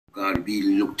God, we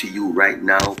look to you right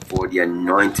now for the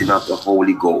anointing of the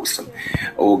Holy Ghost.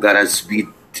 Oh God, as we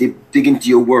dig into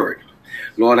your word,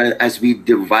 Lord, as we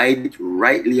divide it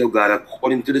rightly, oh God,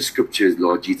 according to the scriptures,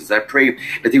 Lord Jesus, I pray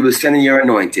that you will send in your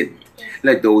anointing.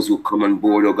 Let those who come on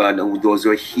board, oh God, and those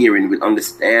who are hearing will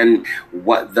understand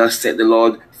what thus said the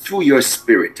Lord through your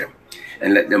spirit.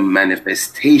 And let the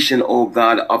manifestation, oh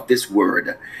God, of this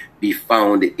word be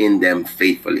found in them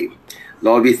faithfully.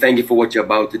 Lord, we thank you for what you're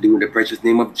about to do in the precious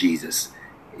name of Jesus.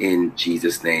 In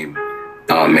Jesus' name,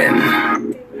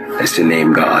 amen. Bless your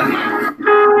name, God.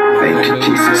 Thank you,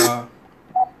 Jesus.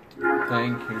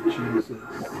 Thank you, Jesus.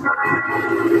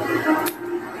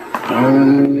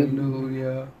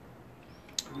 Hallelujah.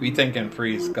 We thank and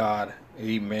praise God.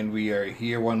 Amen. We are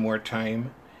here one more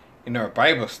time in our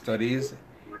Bible studies.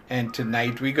 And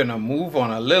tonight we're going to move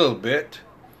on a little bit.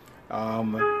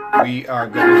 We are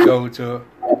going to go to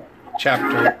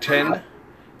chapter 10.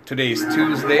 Today is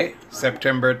Tuesday,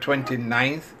 September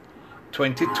 29th,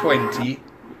 2020.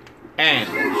 And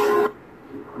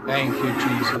thank you,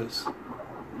 Jesus.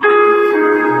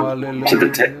 Hallelujah.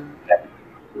 Jesus.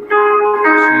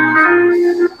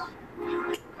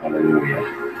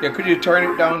 Hallelujah. Yeah, could you turn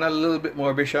it down a little bit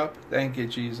more, Bishop? Thank you,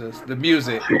 Jesus. The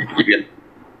music.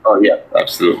 Oh, yeah,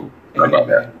 absolutely. How about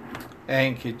that?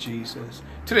 Thank you, Jesus.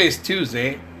 Today is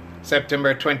Tuesday,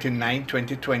 September 29,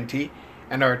 2020,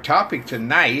 and our topic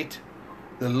tonight,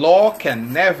 the law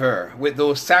can never, with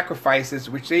those sacrifices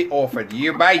which they offered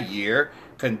year by year,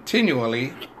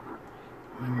 continually,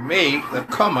 make the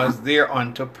comers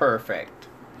thereunto perfect.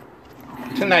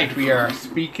 Tonight we are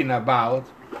speaking about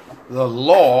the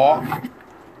law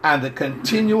and the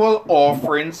continual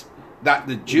offerings that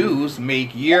the Jews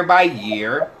make year by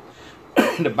year.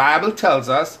 The Bible tells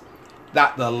us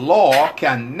that the law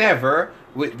can never,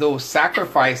 with those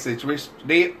sacrifices which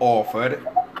they offered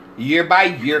year by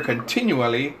year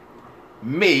continually,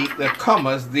 make the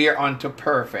comers thereunto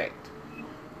perfect.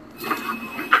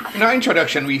 In our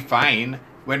introduction, we find,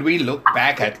 when we look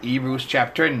back at Hebrews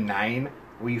chapter 9,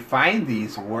 we find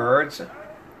these words,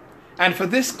 and for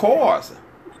this cause,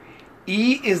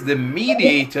 he is the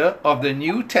mediator of the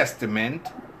New Testament,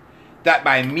 that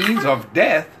by means of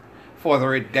death, for the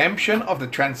redemption of the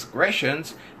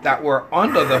transgressions that were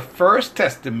under the first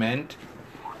testament,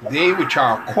 they which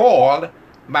are called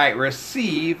might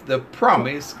receive the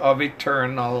promise of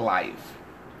eternal life.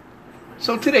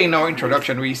 So today in our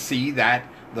introduction we see that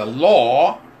the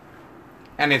law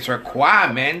and its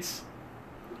requirements,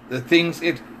 the things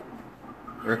it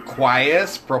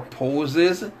requires,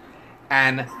 proposes,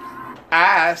 and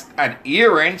asks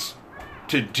adherents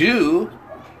to do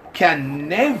can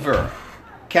never,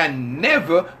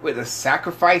 with the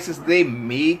sacrifices they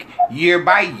make year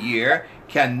by year,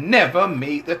 can never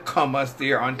make the comers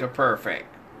thereunto perfect.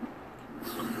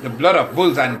 The blood of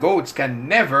bulls and goats can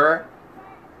never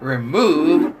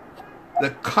remove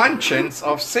the conscience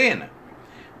of sin.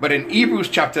 But in Hebrews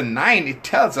chapter 9, it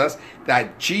tells us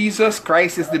that Jesus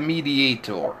Christ is the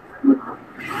mediator.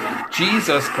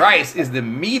 Jesus Christ is the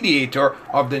mediator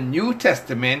of the New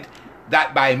Testament,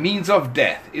 that by means of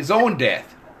death, his own death,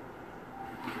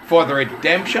 for the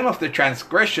redemption of the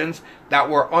transgressions that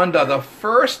were under the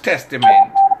first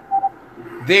testament,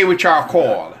 they which are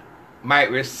called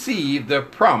might receive the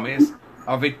promise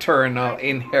of eternal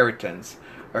inheritance.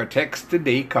 Our text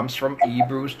today comes from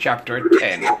Hebrews chapter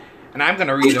 10. And I'm going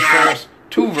to read the first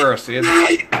two verses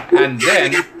and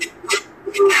then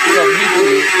submit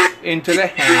you into the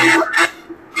hands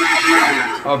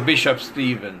of Bishop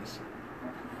Stevens.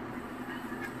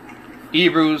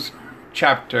 Hebrews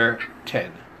chapter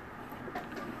 10.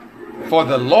 For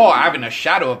the law, having a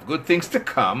shadow of good things to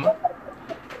come,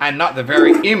 and not the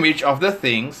very image of the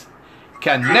things,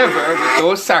 can never, with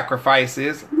those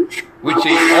sacrifices which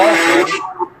they offered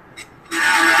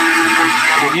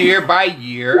year by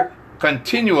year,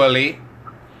 continually,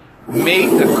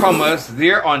 make the comers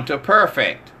thereunto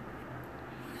perfect.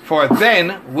 For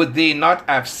then would they not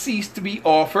have ceased to be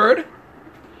offered,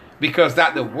 because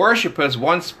that the worshippers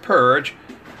once purged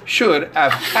should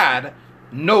have had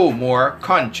no more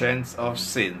conscience of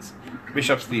sins.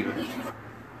 Bishop Stevens.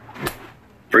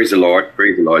 Praise the Lord.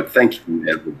 Praise the Lord. Thank you,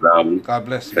 Edward Brown. God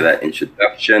bless you. For that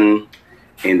introduction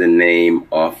in the name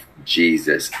of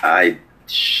Jesus. I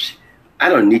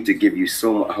don't need to give you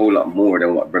a whole lot more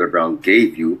than what Brother Brown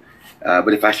gave you.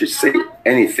 But if I should say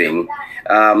anything,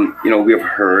 we have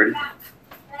heard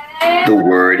the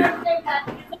word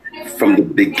from the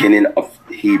beginning of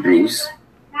Hebrews.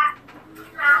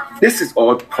 This is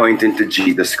all pointing to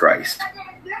Jesus Christ,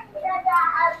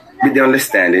 with the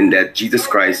understanding that Jesus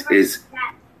Christ is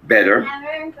better,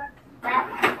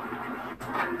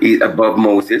 he's above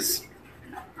Moses,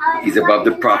 He's above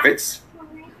the prophets.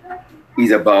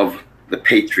 He's above the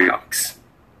patriarchs.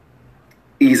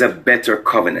 He's a better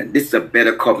covenant. This is a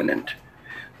better covenant.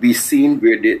 We've seen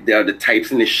where there are the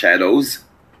types and the shadows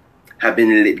have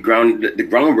been laid, the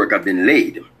groundwork have been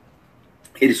laid.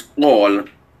 It is all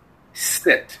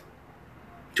set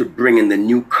to bring in the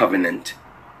new covenant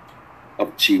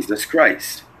of Jesus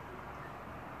Christ.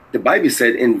 The Bible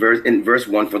said in verse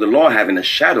 1, for the law having a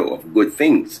shadow of good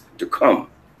things to come,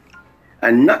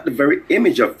 and not the very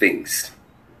image of things,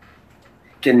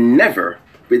 can never,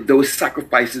 with those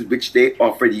sacrifices which they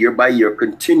offered year by year,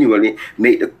 continually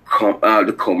make the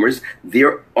comers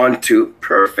thereunto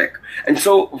perfect. And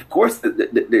so, of course,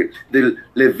 the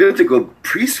Levitical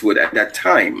priesthood at that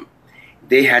time,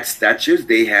 they had statutes,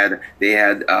 they had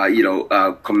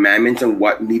commandments on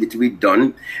what needed to be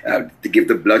done to give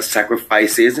the blood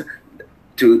sacrifices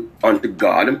unto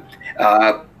God.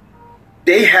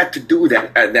 They had to do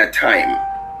that at that time,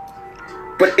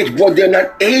 but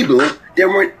they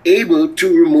weren't able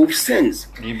to remove sins.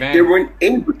 Amen. They weren't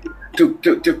able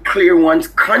to clear one's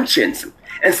conscience,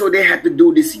 and so they had to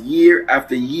do this year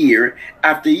after year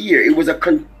after year. It was a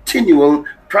continual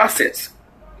process.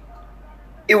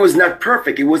 It was not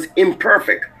perfect, it was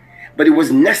imperfect, but it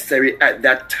was necessary at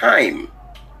that time,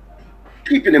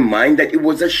 keeping in mind that it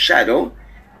was a shadow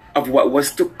of what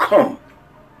was to come.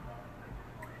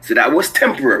 So that was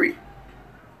temporary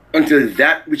until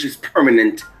that which is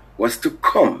permanent was to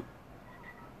come.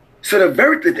 So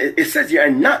it says here,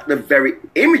 and not the very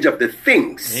image of the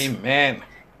things. Amen.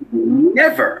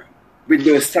 Never with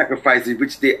those sacrifices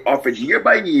which they offered year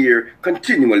by year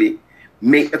continually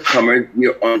make the comer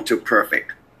unto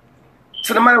perfect.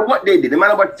 So no matter what they did, no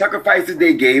matter what sacrifices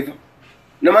they gave,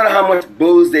 no matter how much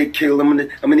bulls they killed,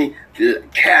 how many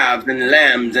calves and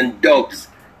lambs and doves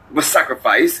were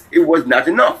sacrificed, it was not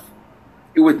enough.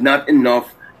 It was not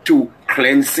enough to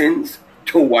cleanse sins,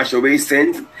 to wash away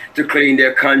sins, to clean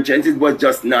their conscience. It was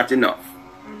just not enough.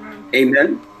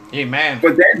 Amen? Amen.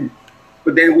 But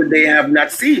then would they have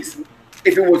not ceased?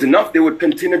 If it was enough, they would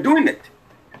continue doing it.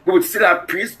 We would still have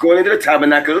priests going into the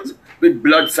tabernacles with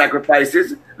blood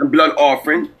sacrifices and blood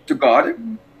offering to God.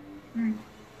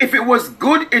 If it was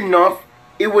good enough,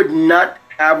 it would not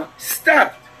have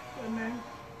stopped.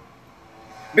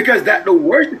 Because that the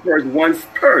worshippers, once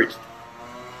purged,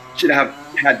 should have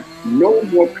had no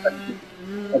more conscience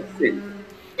of sin.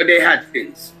 But they had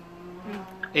sins.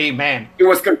 Amen. It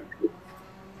was complete.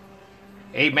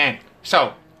 Amen.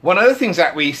 So, one of the things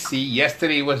that we see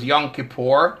yesterday was Yom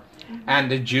Kippur,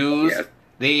 and the Jews, Yes.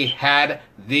 they had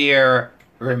their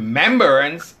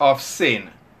remembrance of sin.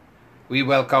 We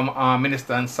welcome our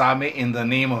Minister Ansami in the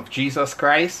name of Jesus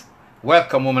Christ.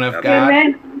 Welcome, woman of God.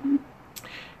 Amen.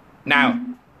 Now,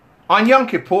 on Yom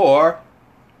Kippur,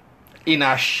 in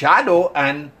a shadow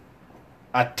and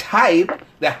a type,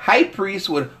 the high priest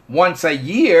would once a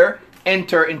year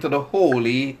enter into the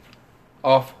Holy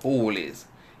of Holies.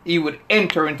 He would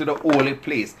enter into the holy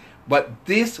place. But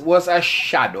this was a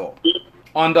shadow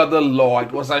under the law.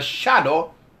 It was a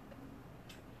shadow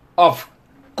of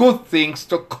good things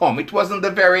to come. It wasn't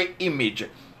the very image.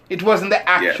 It wasn't the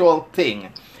actual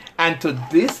thing. And to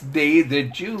this day, the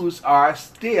Jews are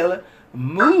still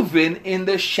moving in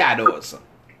the shadows.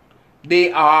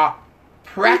 They are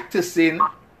practicing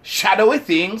shadowy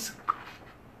things,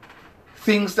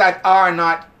 things that are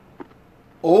not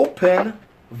open,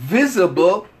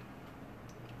 visible,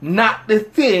 not the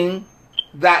thing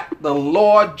that the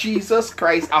Lord Jesus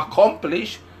Christ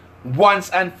accomplished once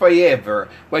and forever,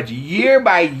 but year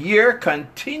by year,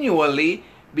 continually,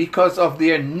 because of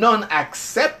their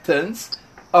non-acceptance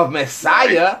of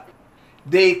Messiah,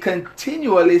 they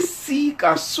continually seek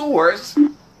a source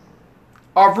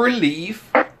of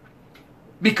relief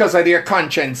because of their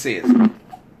consciences.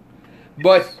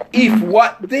 But if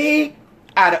what they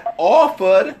had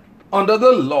offered under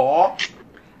the law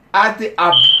had the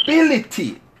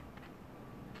ability,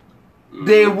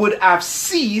 they would have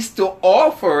ceased to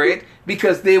offer it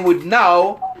because they would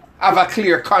now have a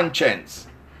clear conscience.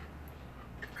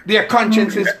 Their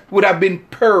consciences would have been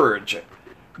purged.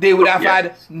 They would have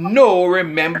had no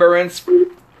remembrance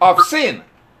of sin.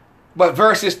 But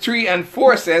verses 3 and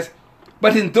 4 says,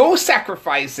 but in those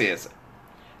sacrifices,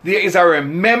 there is a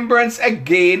remembrance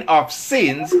again of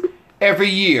sins every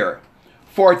year.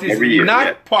 For it is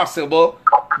not possible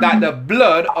that the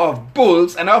blood of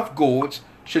bulls and of goats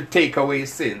should take away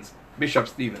sins. Bishop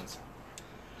Stevens.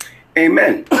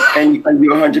 Amen. And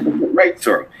you're 100% right,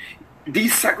 sir.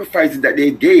 These sacrifices that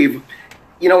they gave,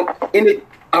 in it,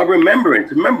 our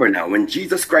remembrance. Remember now, when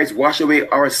Jesus Christ washed away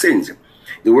our sins,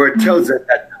 the word tells us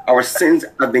that our sins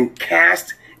have been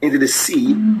cast into the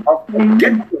sea of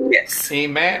forgetfulness.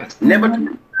 Amen. Never to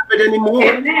remember it anymore.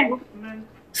 Amen.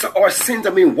 So our sins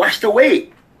have been washed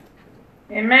away.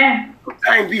 Amen.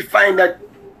 Sometimes we find that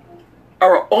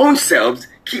our own selves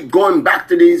keep going back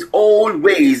to these old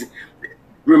ways,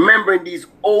 remembering these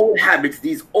old habits,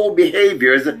 these old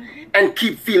behaviors, and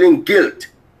keep feeling guilt.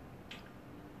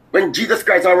 When Jesus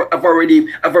Christ have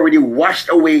already washed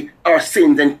away our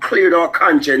sins and cleared our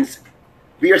conscience,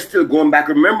 we are still going back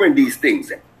remembering these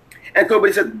things. And so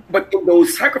he said, but in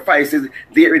those sacrifices,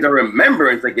 there is a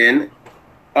remembrance again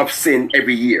of sin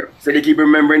every year. So they keep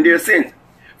remembering their sins.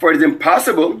 For it is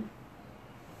impossible,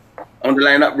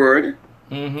 underline that word,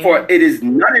 for it is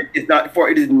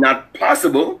not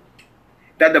possible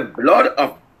that the blood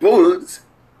of bulls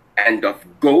and of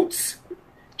goats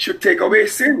should take away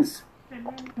sins.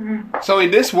 So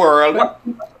in this world,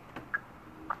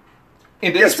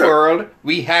 Yes, sir. world,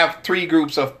 we have three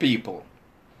groups of people: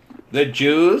 the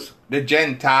Jews, the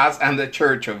Gentiles, and the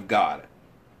Church of God.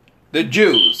 The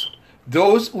Jews,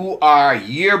 those who are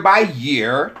year by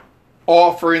year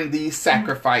offering these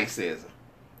sacrifices.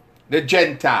 The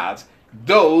Gentiles,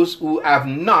 those who have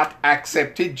not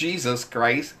accepted Jesus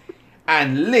Christ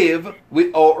and live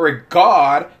without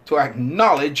regard to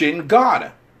acknowledging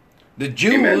God. The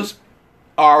Jews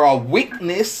are a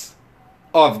witness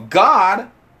of God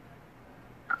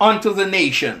unto the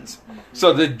nations.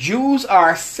 So the Jews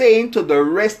are saying to the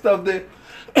rest of the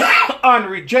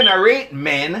unregenerate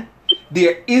men,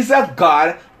 there is a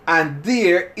God and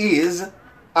there is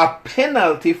a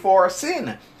penalty for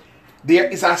sin. There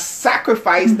is a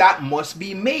sacrifice that must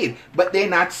be made. But they're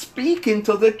not speaking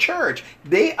to the church.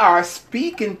 They are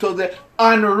speaking to the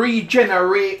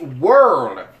unregenerate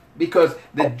world, because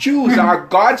the Jews are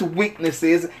God's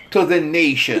witnesses to the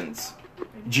nations.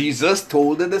 Jesus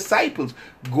told the disciples,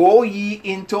 go ye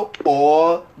into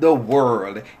all the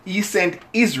world. He sent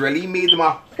Israel. He made them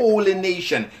a holy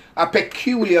nation, a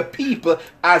peculiar people,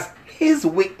 as his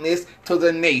witness to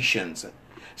the nations.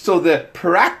 So the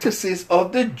practices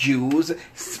of the Jews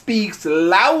speaks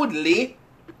loudly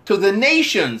to the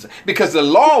nations, because the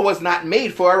law was not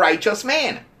made for a righteous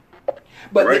man.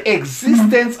 But the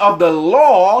existence of the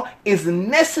law is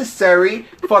necessary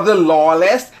for the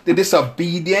lawless, the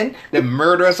disobedient, the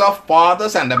murderers of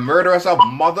fathers and the murderers of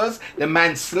mothers, the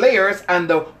manslayers and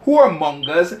the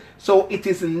whoremongers. So it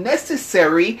is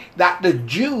necessary that the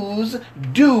Jews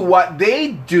do what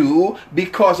they do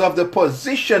because of the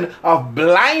position of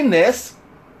blindness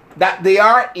that they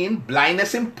are in.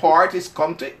 Blindness in part is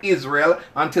come to Israel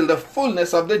until the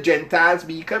fullness of the Gentiles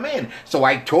be come in. So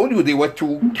I told you there were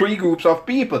three groups of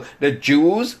people: the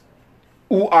Jews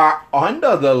who are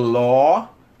under the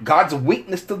law, God's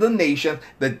witness to the nation;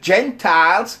 the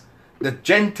Gentiles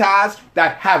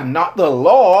that have not the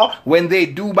law, when they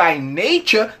do by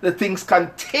nature the things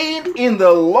contained in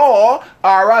the law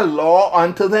are a law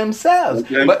unto themselves.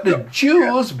 Okay. But the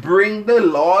Jews bring the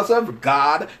laws of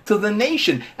God to the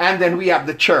nation. And then we have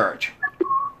the church.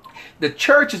 The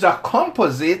church is a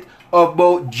composite of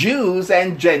both Jews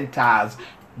and Gentiles.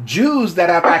 Jews that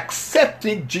have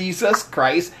accepted Jesus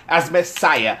Christ as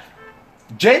Messiah.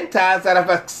 Gentiles that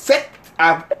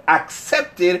have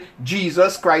accepted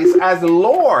Jesus Christ as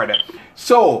Lord.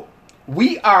 So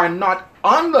we are not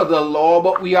under the law,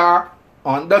 but we are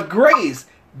under grace.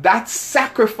 That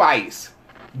sacrifice,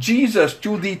 Jesus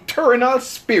through the eternal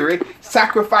Spirit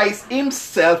sacrificed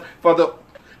himself for the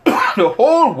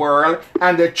whole world,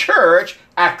 and the church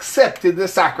accepted the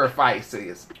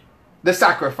sacrifices. The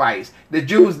sacrifice. The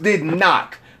Jews did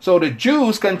not. So the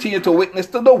Jews continue to witness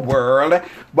to the world,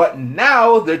 but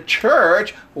now the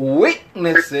church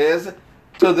witnesses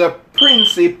to the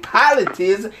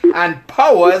principalities and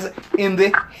powers in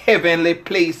the heavenly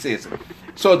places.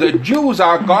 So the Jews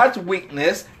are God's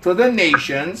witness to the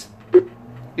nations.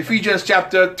 Ephesians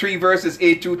chapter 3 verses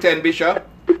 8 to 10, Bishop.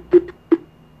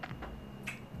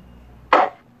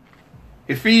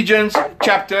 Ephesians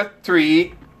chapter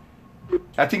 3.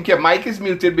 I think your mic is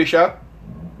muted, Bishop.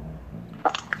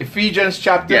 Ephesians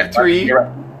chapter 3,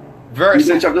 verse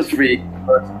Ephesians chapter 3,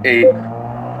 verse 8.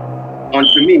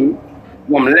 Unto me,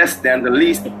 who am less than the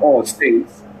least of all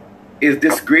saints, is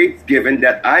this grace given,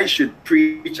 that I should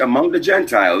preach among the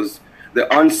Gentiles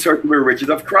the unsearchable riches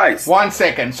of Christ. 1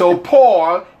 second. So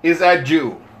Paul is a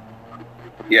Jew.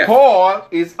 Yes. Paul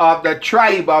is of the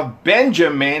tribe of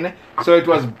Benjamin. So it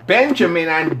was Benjamin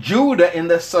and Judah in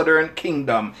the southern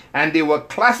kingdom, and they were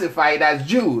classified as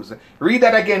Jews. Read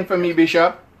that again for me,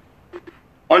 Bishop.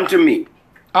 Unto me,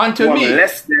 Unto who am me.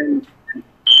 less than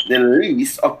the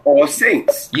least of all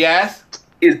saints, Yes.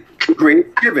 is grace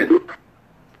given,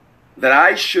 that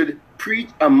I should preach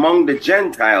among the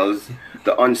Gentiles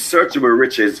the unsearchable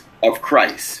riches of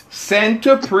Christ. Sent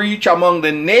to preach among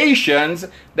the nations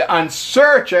the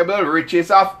unsearchable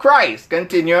riches of Christ.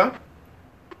 Continue.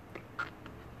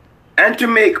 And to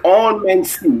make all men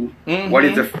see what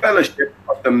is the fellowship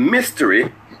of the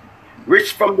mystery,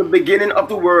 which from the beginning of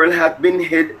the world hath been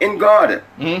hid in God,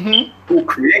 who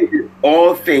created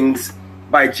all things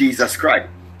by Jesus Christ.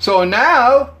 So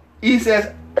now he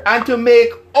says, and to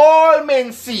make all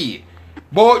men see,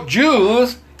 both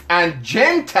Jews and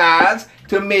Gentiles,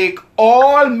 to make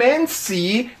all men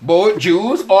see, both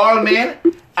Jews, all men,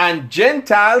 and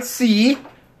Gentiles see.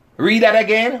 Read that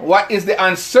again. What is the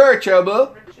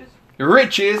unsearchable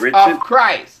riches of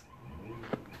Christ?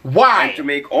 Why? And to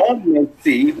make all men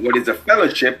see what is the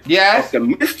fellowship Yes. of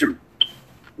the mystery,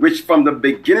 which from the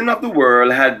beginning of the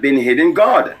world had been hid in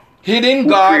God, Hidden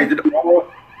God.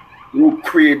 who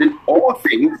created all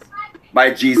things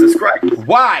by Jesus Christ.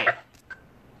 Why?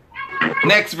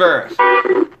 Next verse.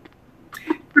 To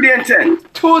the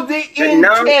intent To the that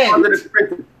now under intent. the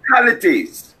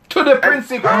principalities To the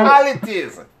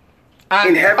principalities and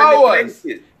in heavenly powers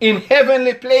places in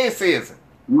heavenly places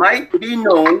might be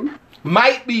known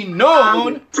might be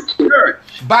known church,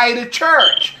 by the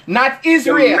church, not the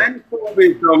Israel. manifold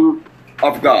wisdom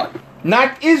of God.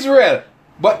 Not Israel,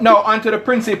 but now unto the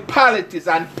principalities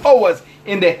and powers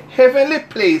in the heavenly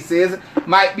places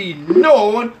might be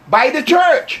known by the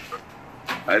church.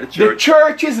 By the The church.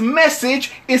 church's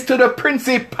message is to the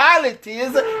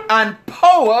principalities and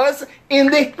powers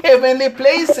in the heavenly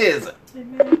places.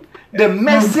 The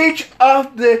message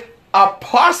of the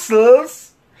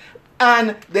apostles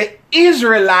and the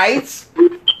Israelites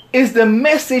is the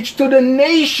message to the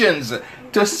nations,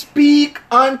 to speak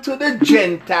unto the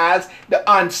Gentiles the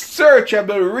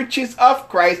unsearchable riches of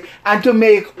Christ, and to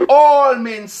make all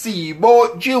men see,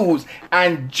 both Jews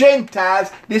and Gentiles,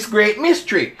 this great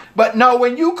mystery. But now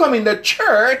when you come in the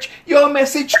church, your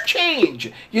message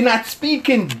change. You're not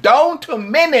speaking down to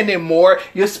men anymore.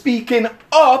 You're speaking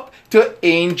up to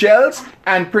angels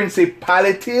and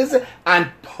principalities and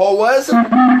powers,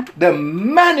 the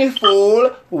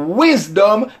manifold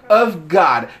wisdom of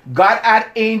God. God had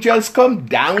angels come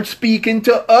down speaking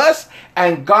to us,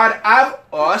 and God have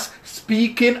us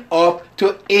speaking up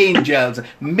to angels,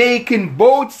 making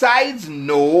both sides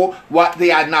know what they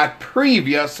had not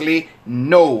previously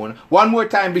known. One more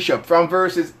time, Bishop, from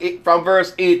verse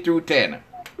 8 through 10.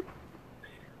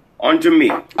 Unto me,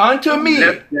 Unto me,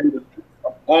 left them the peace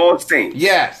of all saints,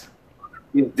 yes,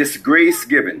 is this grace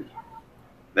given,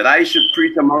 that I should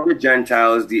preach among the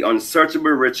Gentiles the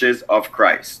unsearchable riches of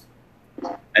Christ,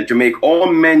 and to make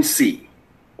all men see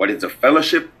what is the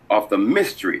fellowship of the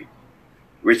mystery,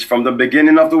 which from the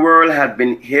beginning of the world had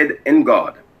been hid in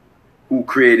God, who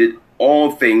created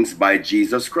all things by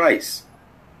Jesus Christ,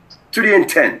 to the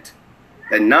intent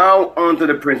that now unto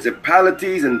the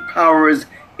principalities and powers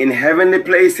in heavenly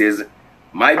places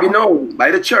might be known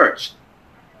by the church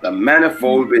the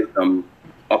manifold wisdom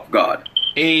of God.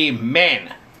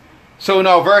 amen. So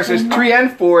now verses 3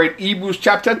 and 4 in Hebrews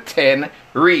chapter 10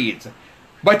 reads,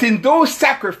 but in those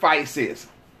sacrifices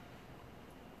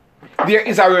there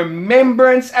is a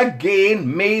remembrance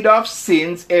again made of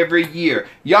sins every year.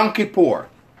 Yom Kippur.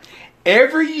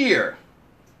 Every year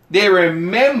they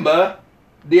remember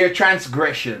their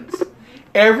transgressions.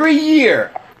 Every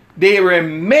year they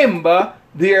remember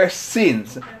their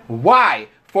sins. Why?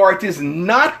 For it is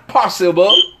not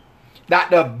possible that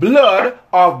the blood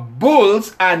of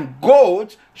bulls and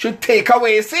goats should take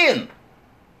away sin.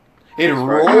 It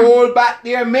rolled back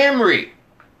their memory.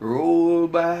 Roll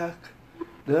back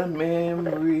the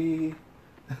memory.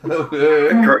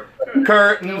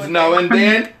 Curtains now and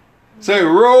then. So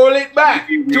roll it back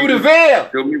to the veil.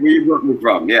 Show me where you brought me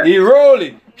from. Yeah. He rolled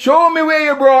it. Show me where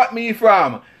you brought me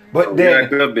from. But Where I then,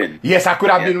 could have been. yes, I could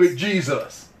have been Yes. with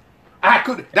Jesus. I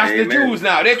could. That's the Amen. Jews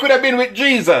now. They could have been with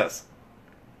Jesus.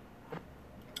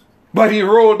 But he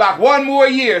rolled back one more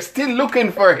year, still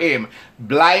looking for him.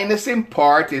 Blindness in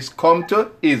part is come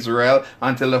to Israel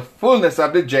until the fullness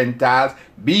of the Gentiles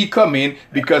be come in,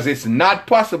 because it's not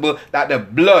possible that the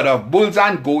blood of bulls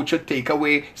and goats should take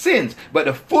away sins. But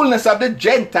the fullness of the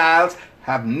Gentiles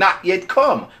have not yet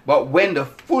come. But when the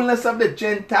fullness of the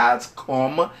Gentiles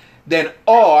come, then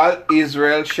all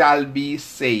Israel shall be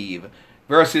saved.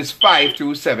 Verses 5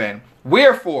 through 7.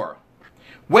 Wherefore,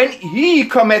 when he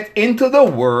cometh into the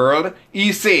world,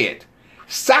 he said,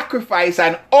 sacrifice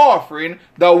and offering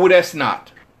thou wouldest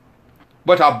not,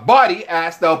 but a body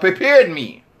hast thou prepared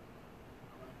me.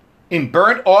 In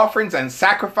burnt offerings and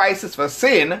sacrifices for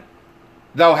sin,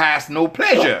 thou hast no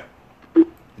pleasure.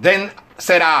 Then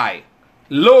said I,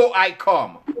 lo, I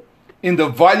come. In the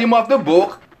volume of the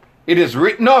book It is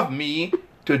written of me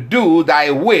to do thy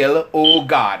will, O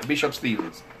God. Bishop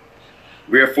Stevens.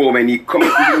 Wherefore, when he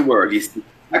cometh into the world, he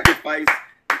sacrifice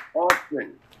the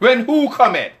offering. When who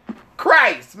cometh?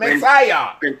 Christ,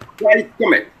 Messiah. When Christ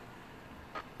cometh,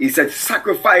 he said,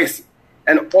 sacrifice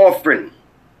an offering.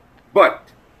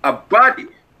 But a body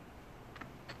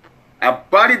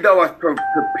that was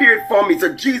prepared for me.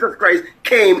 So Jesus Christ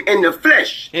came in the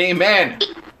flesh. Amen.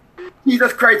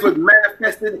 Jesus Christ was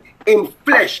manifested in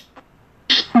flesh.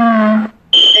 Amen.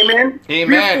 Amen.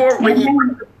 Therefore, when he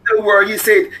went into the world, he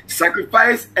said,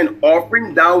 sacrifice an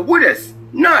offering thou wouldest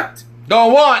not.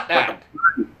 Don't want that.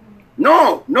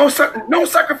 No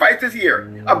sacrifices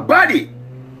here. A body.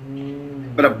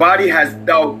 But a body has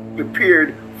thou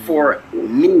prepared for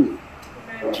me.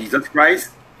 Jesus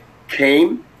Christ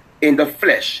came in the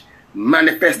flesh,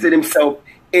 manifested himself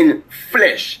in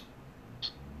flesh.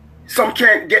 Some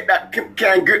can't get that,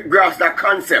 can't grasp that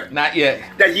concept. Not yet.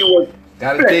 That he was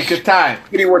Gotta flesh, take your time.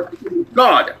 but he was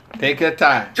God. Take your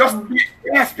time. Just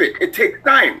grasp it. It takes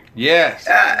time. Yes.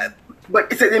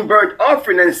 But it says in burnt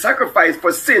offering and sacrifice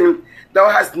for sin, thou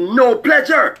hast no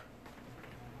pleasure.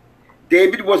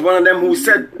 David was one of them who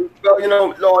said,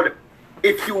 well, Lord,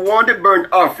 if you wanted burnt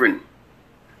offering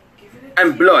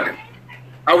and blood,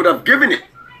 I would have given it.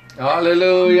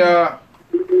 Hallelujah.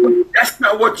 That's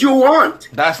not what you want.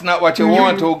 That's not what you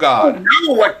want, oh God.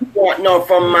 Now what you want now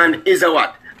from man is a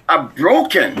what? A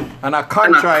broken And a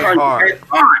contrite heart.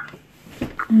 heart.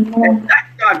 And that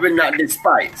God will not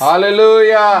despise.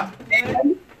 Hallelujah.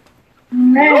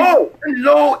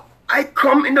 Lo, I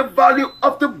come in the volume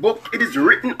of the book. It is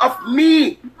written of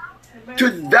me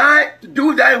to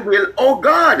do thy will, O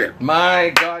God. My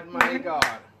God, my God.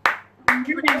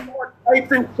 Giving you more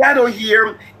light and shadow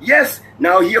here. Yes,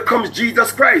 now here comes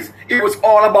Jesus Christ. It was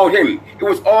all about him. It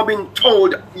was all being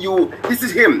told you, this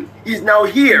is him. He's now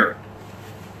here.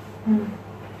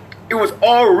 It was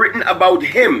all written about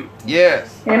him.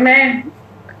 Yes. Amen.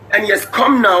 And he has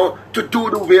come now to do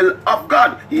the will of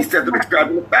God. He said to the scribe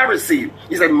and the Pharisee,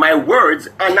 he said, my words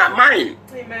are not mine.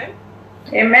 Amen.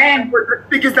 Amen. The word I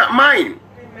speak is not mine,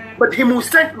 Amen. but him who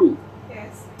sent me.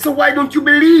 Yes. So why don't you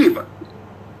believe?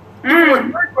 If it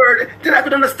was my word, then I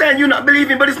could understand you not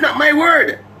believing, but it's not my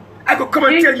word. I could come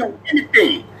and tell you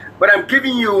anything, but I'm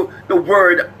giving you the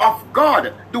word of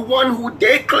God, the one who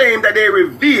they claim that they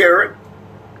revere.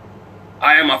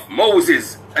 I am of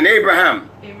Moses and Abraham.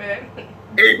 Amen.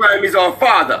 Abraham is our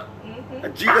father.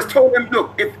 And Jesus told them,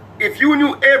 look, if you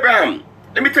knew Abraham,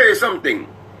 let me tell you something.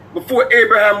 Before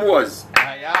Abraham was,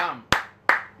 I am.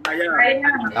 I am. I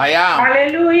am. I am.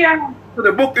 Hallelujah. So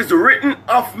the book is written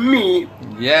of me. I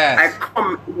Yes.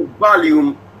 come in the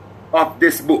volume of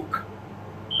this book.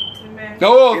 Amen. The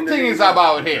whole In the thing name is of-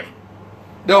 about him.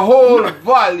 The whole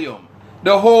volume.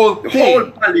 The whole The thing.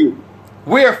 whole volume.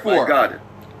 My Wherefore, God.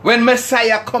 when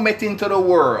Messiah cometh into the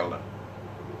world,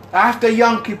 after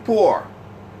Yom Kippur,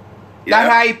 that Yeah.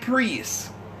 high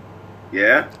priest,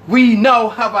 Yeah. we now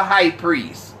have a high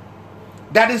priest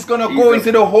that is going to go Jesus.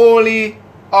 into the Holy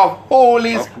of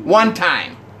Holies Okay. one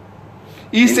time.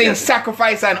 He's saying Amen.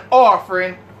 sacrifice and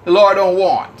offering, the Lord don't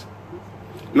want.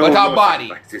 But our body.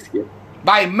 sacrifices here.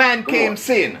 By man Come came on.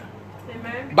 sin.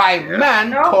 Amen. By Yeah. man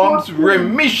No. comes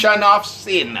remission of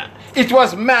sin. It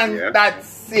was man Yeah. that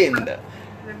sinned.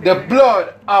 The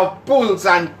blood of bulls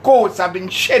and goats have been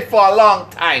shed for a long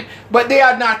time, but they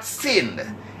had not sinned.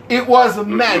 It was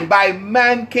man. By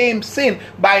man came sin.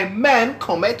 By man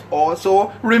cometh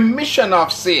also remission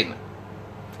of sin.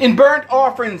 In burnt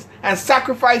offerings and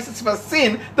sacrifices for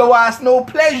sin, there was no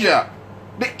pleasure.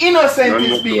 The innocent None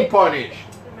is being whatsoever. punished.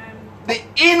 Amen. The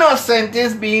innocent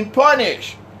is being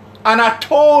punished. An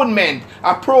atonement,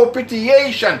 a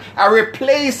propitiation, a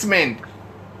replacement,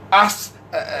 a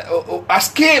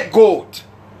scapegoat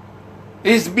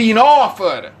is being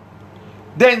offered.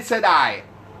 Then said I,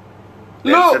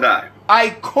 Then look, said I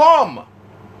come.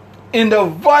 In the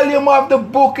volume of the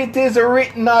book it is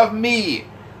written of me.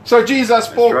 So Jesus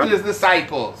spoke right. to his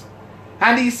disciples,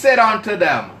 and he said unto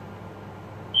them,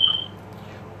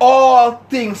 all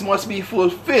things must be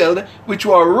fulfilled which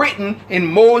were written in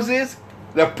Moses,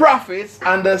 the prophets,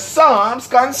 and the Psalms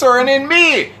concerning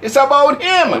me. It's about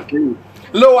him. Okay.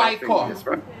 Lo, I come. That's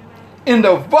right. In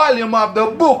the volume of the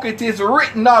book it is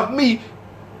written of me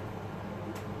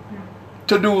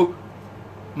to do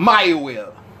my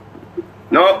will.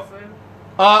 No,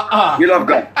 will of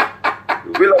God.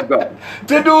 Will of God.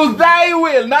 To do thy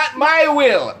will, not my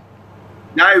will.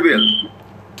 Thy will.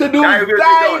 To do Thy will be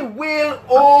thy done. will,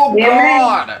 O Amen.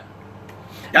 God.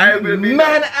 Thy will be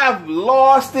Man done. have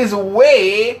lost his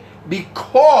way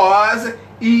because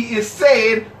he is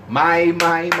saying, my,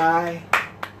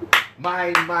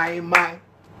 my.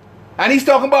 And he's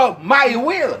talking about my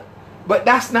will. But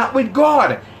that's not with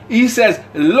God. He says,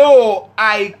 lo,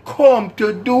 I come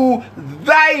to do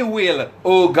thy will,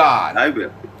 O God. I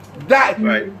will. That,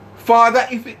 Right. Father,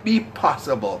 if it be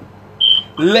possible,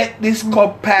 let this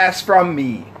cup pass from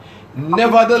me.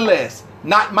 Nevertheless,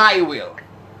 not my will,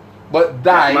 but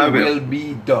thy Not my will will.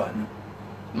 be done.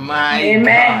 My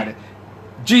Amen. God.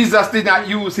 Jesus did not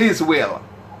use his will.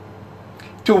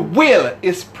 To will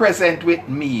is present with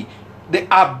me. The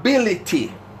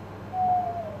ability,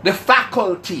 the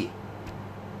faculty,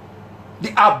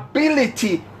 the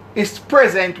ability is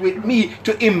present with me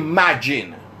to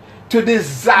imagine, to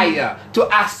desire, to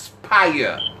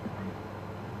aspire.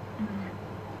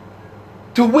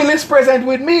 To will is present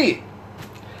with me.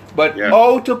 But Yeah.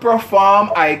 how to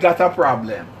perform, I got a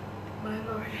problem. My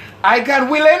Lord. I can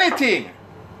will anything.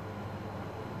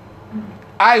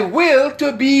 I will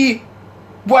to be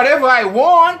whatever I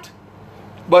want,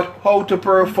 but how to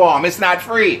perform, it's not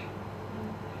free.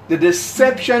 The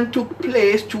deception took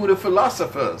place through the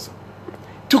philosophers,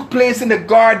 took place in the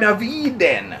Garden of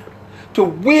Eden. To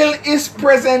will is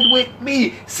present with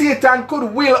me. Satan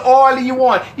could will all he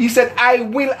wants. He said, I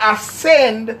will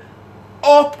ascend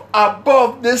up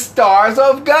above the stars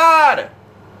of God.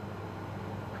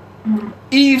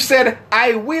 Eve said,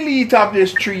 I will eat of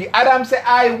this tree. Adam said,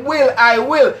 I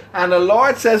will. And the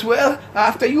Lord says, well,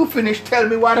 after you finish, tell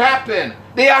me what happened.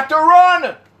 They had to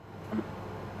run.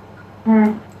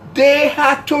 They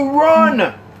had to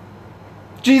run.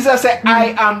 Jesus said, I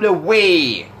am the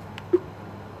way.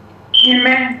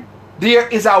 Amen. There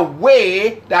is a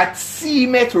way that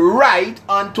seemeth right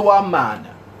unto a man,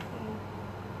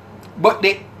 but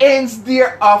the ends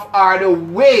thereof are the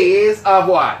ways of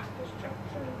what?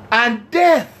 And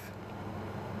death.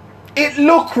 It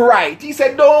looked right. He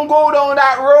said, don't go down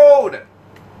that road.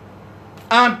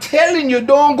 I'm telling you,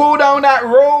 don't go down that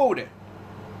road.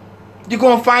 You're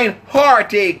going to find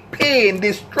heartache, pain,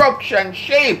 destruction,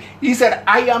 shame. He said,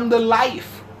 I am the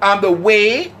life. I'm the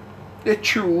way, the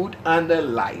truth, and the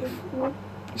life.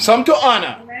 Some to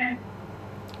honor, Amen.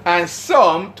 and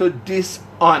some to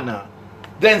dishonor.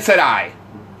 Then said I,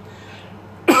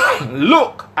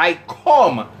 look, I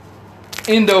come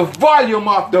in the volume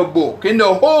of the book, in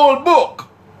the whole book.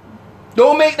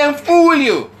 Don't make them fool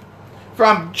you.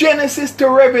 From Genesis to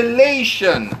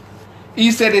Revelation,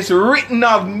 he said, it's written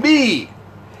of me.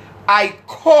 I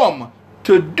come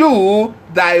to do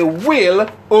thy will,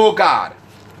 O God.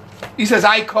 He says,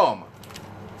 I come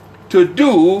to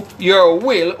do your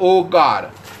will, O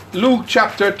God. Luke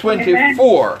chapter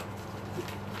 24.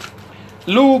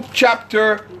 Luke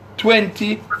chapter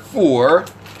 24.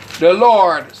 The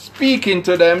Lord speaking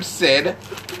to them said,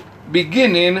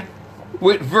 beginning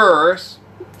with verse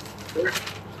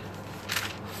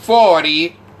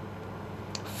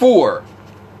 44.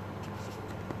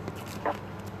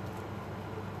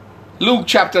 Luke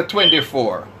chapter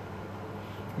 24,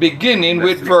 beginning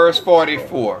with verse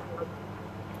 44.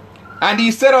 And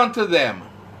he said unto them,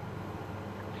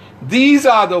 these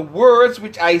are the words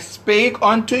which I spake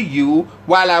unto you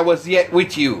while I was yet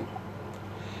with you,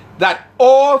 that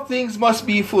all things must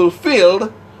be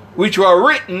fulfilled which were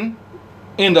written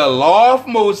in the law of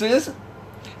Moses,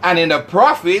 and in the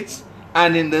prophets,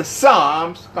 and in the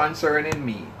Psalms concerning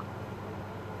me.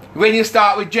 When you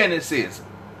start with Genesis,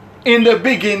 in the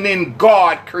beginning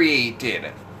God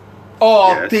created.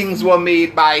 All Yes. things were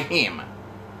made by him.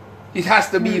 It has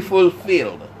to be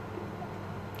fulfilled.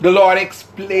 The Lord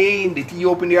explained it. He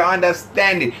opened your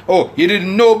understanding. Oh, you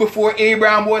didn't know before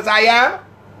Abraham was I am?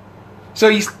 So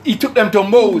he took them to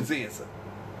Moses.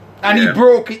 And he Yeah.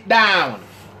 broke it down.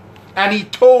 And he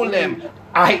told them,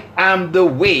 I am the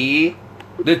way,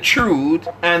 the truth,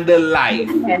 and the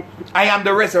life. I am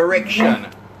the resurrection.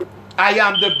 I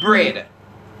am the bread.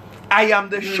 I am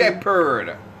the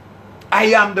shepherd. I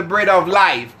am the bread of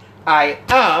life. I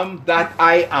am that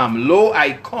I am. Lo,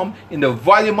 I come in the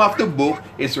volume of the book.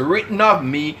 It's written of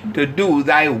me to do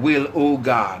thy will, O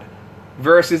God.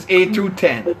 Verses 8 through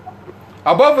 10.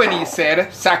 Above when he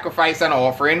said, sacrifice and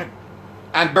offering,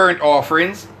 and burnt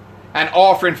offerings, and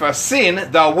offering for sin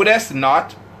thou wouldest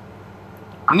not,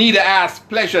 neither ask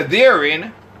pleasure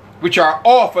therein, which are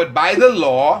offered by the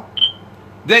law.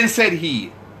 Then said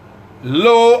he,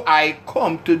 lo, I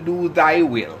come to do thy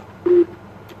will,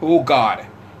 O God.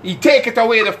 He taketh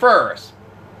away the first,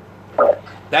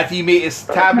 that he may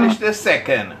establish the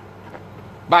second,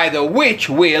 by the which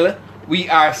will we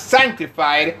are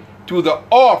sanctified through the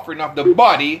offering of the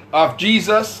body of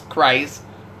Jesus Christ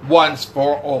once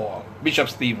for all. Bishop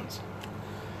Stevens.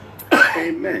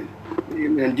 Amen.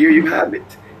 Amen. There you have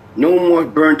it. No more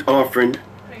burnt offering.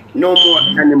 No more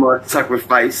animal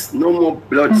sacrifice, no more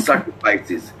blood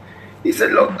sacrifices. He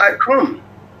said, look,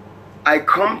 I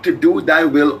come to do thy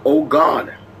will, O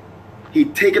God. He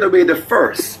taken away the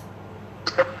first,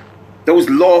 those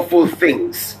lawful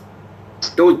things,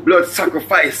 those blood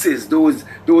sacrifices, those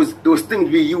things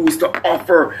we use to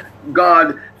offer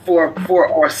God for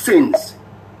our sins.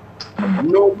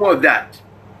 No more of that.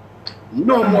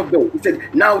 No more of those. He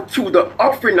said, now to the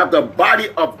offering of the body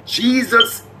of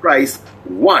Jesus Christ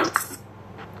once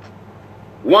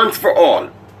for all.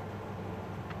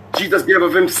 Jesus gave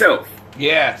of himself.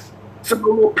 Yes. So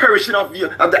no more perishing of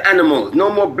the animals,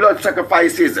 no more blood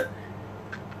sacrifices,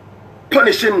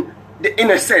 punishing the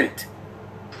innocent,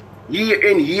 year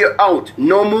in, year out,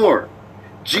 no more.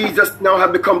 Jesus now has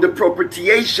become the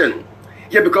propitiation.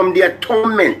 He has become the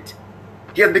atonement.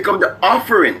 He has become the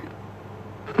offering.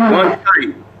 One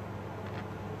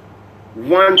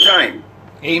time.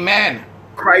 Amen.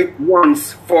 Christ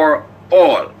once for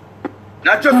all.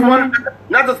 Not just one,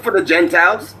 not just for the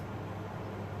Gentiles.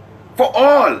 For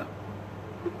all.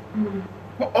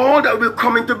 For all that will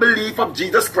come into belief of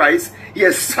Jesus Christ, he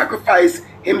has sacrificed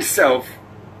himself,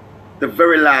 the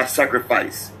very last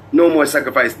sacrifice. No more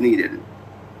sacrifice needed.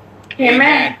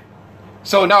 Amen.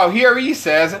 So now here he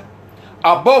says,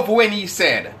 above when he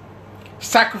said,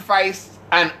 sacrifice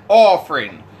and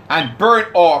offering and burnt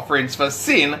offerings for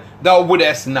sin thou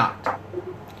wouldest not.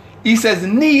 He says,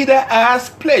 neither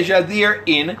ask pleasure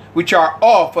therein which are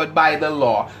offered by the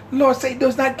law. Lord say it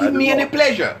does not give me any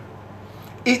pleasure.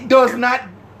 It does not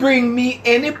bring me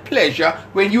any pleasure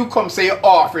when you come say you're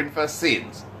offering for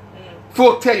sins.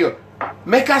 Folk tell you,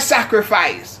 make a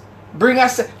sacrifice. Bring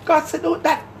us. God said, no,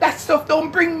 that stuff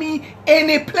don't bring me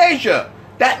any pleasure.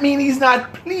 That means he's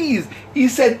not pleased. He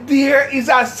said, there is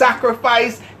a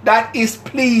sacrifice that is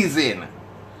pleasing.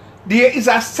 There is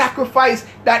a sacrifice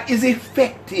that is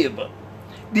effective.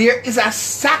 There is a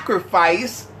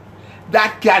sacrifice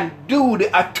that can do the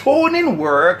atoning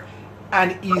work,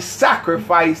 and he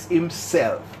sacrificed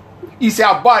himself. He said,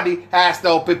 our body has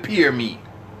now prepared me.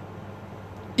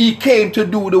 He came to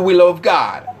do the will of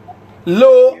God.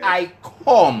 Lo, I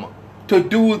come to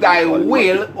do thy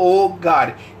will, O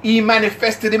God. He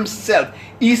manifested himself.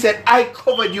 He said, I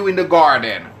covered you in the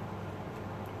garden.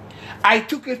 I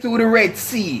took you through the Red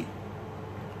Sea.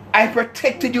 I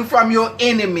protected you from your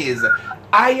enemies.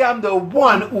 I am the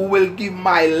one who will give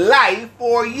my life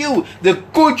for you. The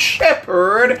good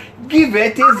shepherd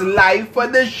giveth his life for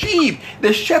the sheep.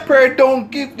 The shepherd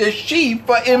don't give the sheep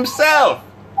for himself.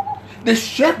 The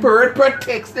shepherd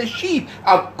protects the sheep.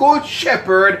 A good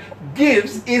shepherd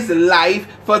gives his life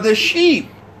for the sheep.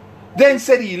 Then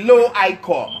said he, lo, I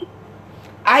come.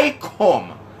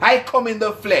 I come in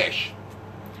the flesh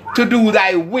to do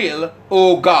thy will,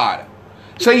 O God.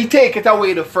 So he taketh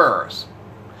away the first.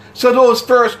 So those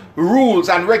first rules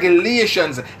and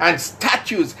regulations and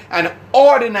statutes and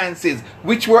ordinances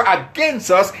which were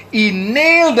against us, he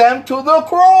nailed them to the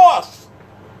cross.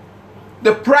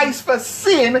 The price for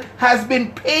sin has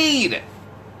been paid.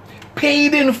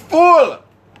 Paid in full.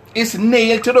 It's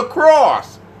nailed to the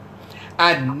cross.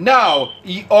 And now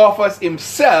he offers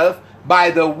himself,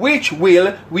 by the which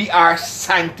will we are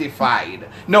sanctified.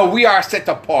 No, we are set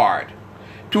apart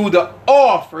to the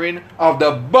offering of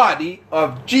the body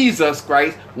of Jesus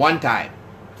Christ one time.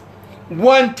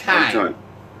 One time.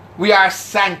 We are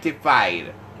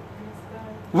sanctified.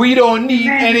 We don't need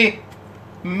any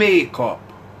makeup.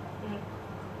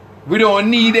 We don't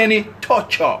need any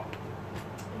touch-up.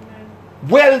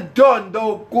 Well done,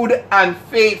 thou good and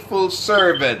faithful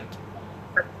servant.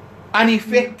 An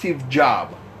effective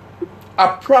job.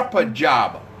 A proper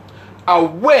job. A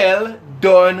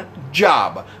well-done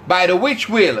job. By the which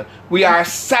will we are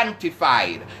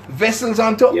sanctified. Vessels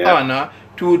unto honor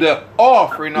to the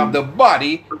offering of the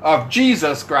body of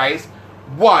Jesus Christ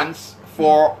once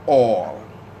for all.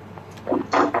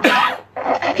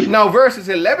 Now verses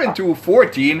 11 to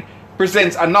 14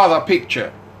 presents another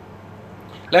picture.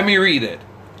 Let me read it.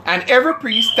 And every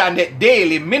priest standeth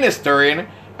daily ministering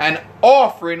and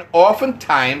offering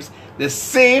oftentimes the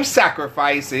same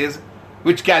sacrifices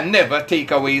which can never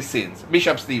take away sins.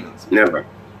 Bishop Stevens. Never.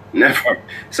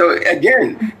 So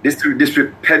again, this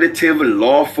repetitive,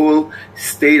 lawful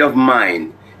state of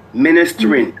mind,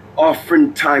 ministering,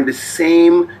 offering time, the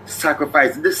same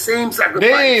sacrifice.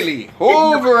 Daily,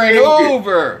 over and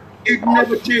over. It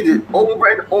never changes. Over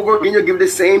and over again, you give the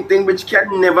same thing which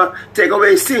can never take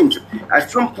away sins.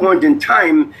 At some point in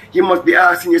time, you must be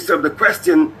asking yourself the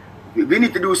question, we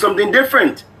need to do something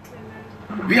different.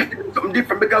 We have to do something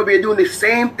different because we're doing the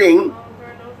same thing,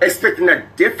 expecting a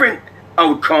different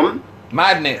outcome.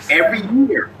 Madness. Every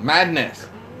year. Madness.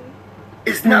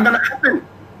 It's not going to happen.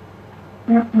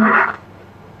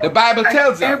 The Bible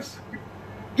tells us.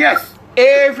 Yes.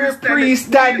 Every priest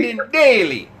standing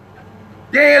daily,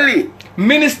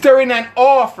 ministering and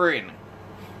offering,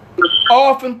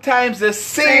 oftentimes the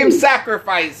same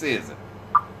sacrifices,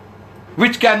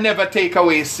 which can never take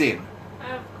away sin. I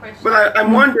have a question. But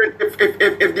I'm wondering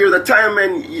if there's a time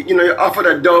when you offered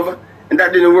a dove and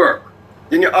that didn't work.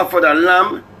 Then you offered a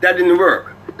lamb, that didn't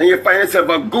work. Then you find yourself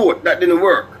a goat, that didn't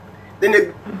work. Then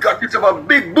you got yourself a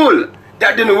big bull,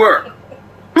 that didn't work.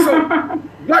 So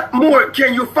what more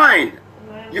can you find?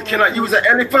 You cannot use an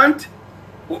elephant.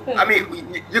 I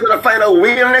mean, you're gonna find a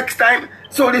whale next time.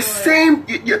 So the same,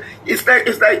 it's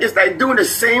like doing the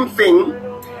same thing,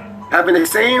 having the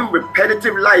same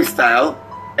repetitive lifestyle,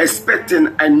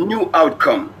 expecting a new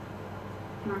outcome.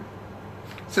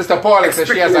 Sister Paula says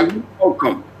she has a new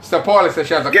outcome. Sister Paula says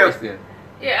she has a question.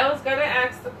 Yeah, I was gonna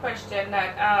ask the question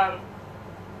that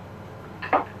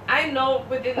I know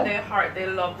within their heart they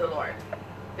love the Lord,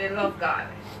 they love God.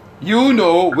 You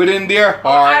know within their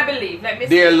heart, I believe.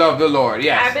 They love the Lord.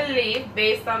 Yes. I believe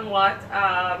based on what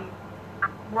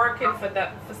working for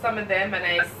some of them, and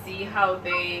I see how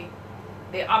they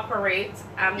operate.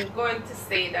 I'm going to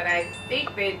say that I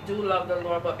think they do love the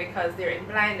Lord, but because they're in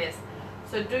blindness.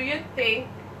 So, do you think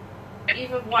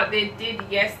even what they did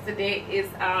yesterday is?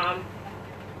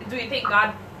 Do you think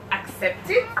God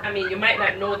accepts it? I mean, you might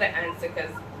not know the answer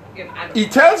because He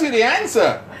tells you the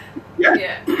answer.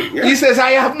 Yeah. He says,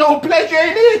 "I have no pleasure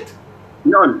in it."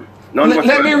 None.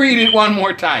 Let me read it one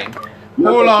more time.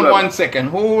 Hold on 1 second.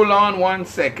 Hold on 1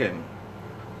 second.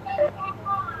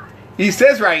 He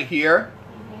says right here,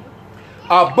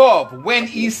 above, when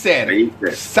he said,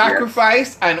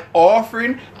 sacrifice and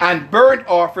offering and burnt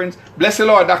offerings, bless the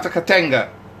Lord, Dr. Katenga.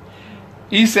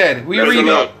 He said, we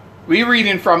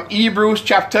reading from Hebrews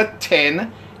chapter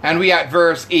 10, and we at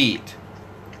verse 8.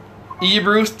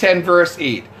 Hebrews 10 verse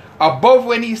 8. Above,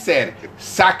 when he said,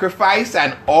 sacrifice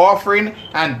and offering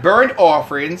and burnt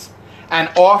offerings and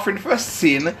offering for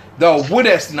sin, thou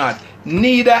wouldest not,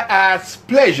 neither hast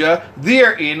pleasure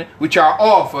therein which are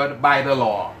offered by the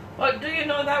law. Well, do you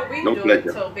know that we No do pleasure.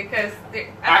 it too? Because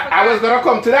I was going to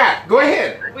come to that. Go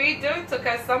ahead. we do it too,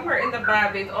 because somewhere in the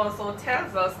Bible it also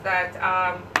tells us that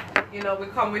we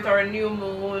come with our new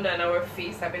moon and our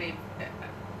feast, I believe.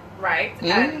 Right? Mm-hmm.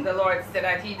 And the Lord said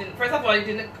that He didn't, first of all, He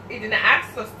didn't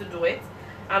ask us to do it,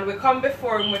 and we come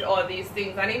before Him with all these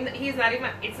things, and it's not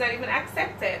even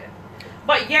accepted.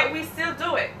 But yet we still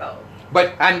do it though.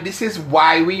 And this is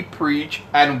why we preach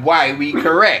and why we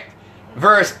correct.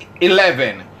 Verse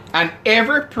 11. And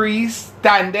every priest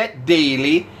standeth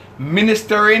daily,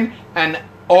 ministering and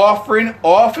offering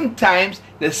oftentimes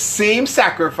the same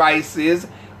sacrifices,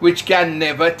 which can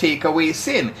never take away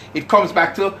sin. It comes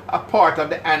back to a part of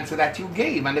the answer that you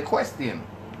gave and the question.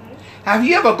 Have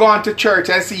you ever gone to church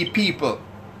and see people?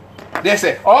 They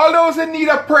say, all those in need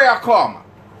of prayer come.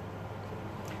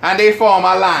 And they form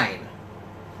a line.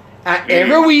 And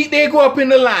every week they go up in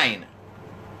the line.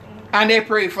 And they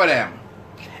pray for them.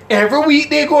 Every week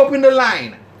they go up in the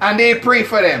line. And they pray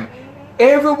for them.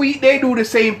 Every week they do the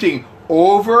same thing.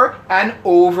 Over and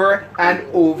over and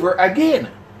over again.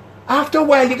 After a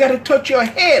while, you got to touch your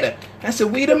head and say,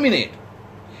 wait a minute.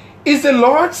 Is the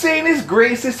Lord saying His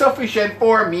grace is sufficient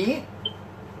for me?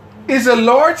 Is the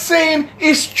Lord saying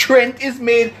His strength is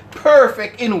made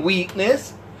perfect in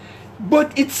weakness?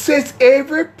 But it says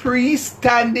every priest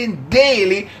standing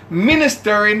daily,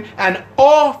 ministering and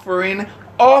offering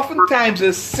oftentimes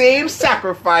the same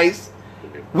sacrifice,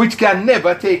 which can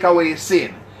never take away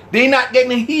sin. They're not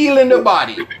getting healed in the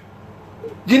body.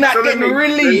 You're not getting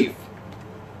relief.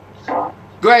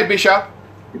 Go ahead, Bishop.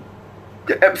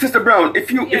 Sister Brown,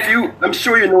 if you, I'm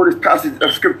sure you know this passage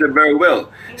of scripture very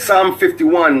well. Psalm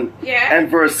 51 and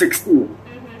verse 16.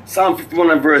 Psalm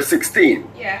 51 and verse 16.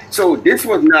 Yeah. So this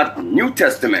was not New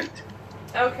Testament.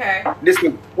 Okay. This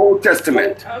was Old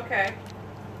Testament. Okay.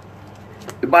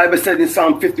 The Bible said in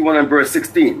Psalm 51 and verse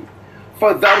 16,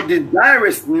 for thou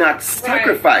desirest not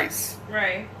sacrifice.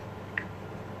 Right.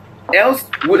 Else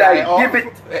would I give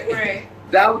it. Right.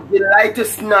 Thou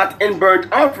delightest not in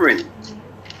burnt offering.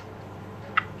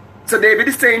 So David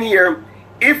is saying here,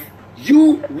 if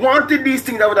you wanted these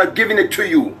things, I would have given it to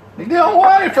you. They don't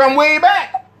want it from way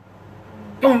back.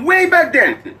 From way back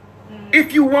then.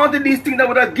 If you wanted these things, I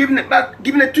would have given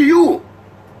it to you.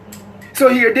 So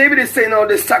here David is saying,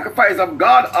 the sacrifice of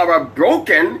God are a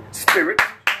broken spirit,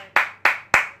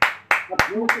 a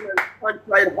broken and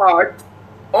contrite heart,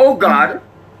 oh God,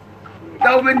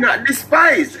 thou will not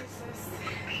despise.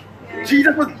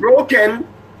 Jesus was broken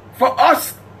for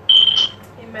us.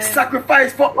 Amen.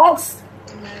 Sacrifice for us.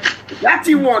 Amen. That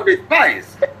He won't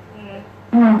despise.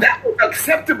 That was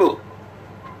acceptable.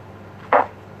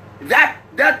 That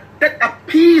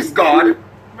appeased God.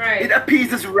 Right. It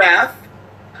appeased his wrath.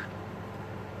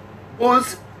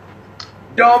 Bulls,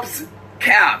 doves,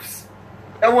 calves.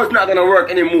 That was not gonna work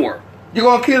anymore. You're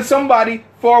going to kill somebody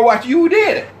for what you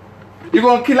did. You're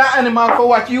going to kill an animal for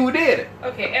what you did.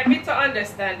 Okay, help me to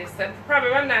understand this. The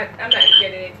problem, I'm not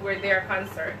getting it where they're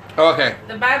concerned. Okay.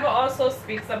 The Bible also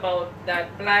speaks about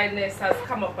that blindness has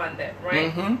come upon them,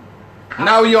 right? Mm-hmm.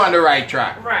 Now you're on the right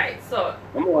track. Right. So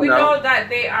Come on we now. know that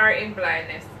they are in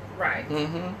blindness, right?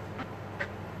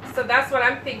 Mm-hmm. So that's what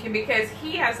I'm thinking, because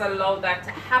he has allowed that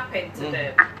to happen to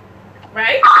them,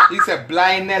 right? He said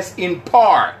blindness in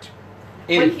part.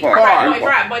 In But part.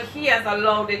 right, but he has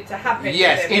allowed it to happen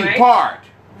Yes, to them, in right? part.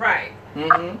 Right.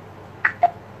 Mm-hmm.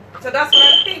 So that's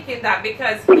what I'm thinking, that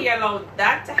because he allowed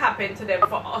that to happen to them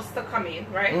for us to come in,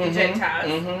 right? The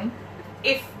Gentiles. Mm-hmm.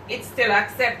 If it's still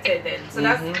accepted then. So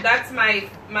that's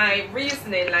my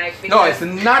reasoning, like, No, because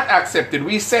it's not accepted.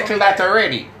 We settled that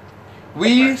already.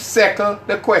 We settled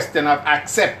the question of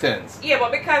acceptance. yeah,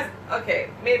 but because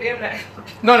maybe I'm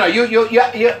not No, you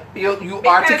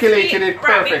articulated it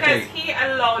perfectly. Right, because he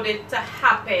allowed it to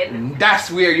happen.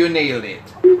 That's where you nailed it.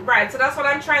 Right, so that's what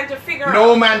I'm trying to figure out.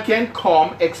 No man can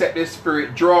come except the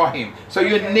Spirit draw him. So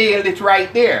you nailed it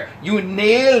right there. You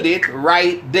nailed it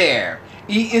right there.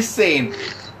 He is saying,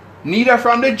 neither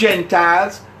from the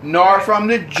Gentiles nor from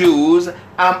the Jews am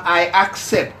I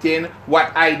accepting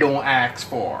what I don't ask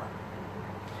for.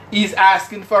 He's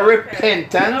asking for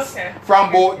repentance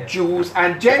from both Jews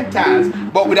and Gentiles,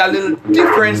 but with a little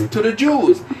difference to the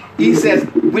Jews. He says,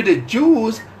 with the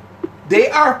Jews, they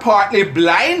are partly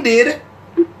blinded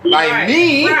by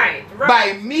me,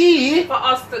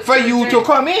 for you to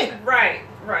come in. Right.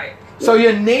 So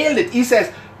you nailed it. He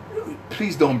says,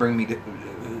 please don't bring me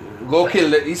go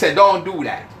kill it. He said, don't do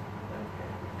that.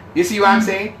 You see what I'm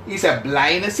saying? He said,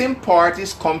 blindness in part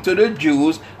is come to the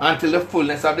Jews until the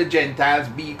fullness of the Gentiles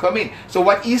be come in. So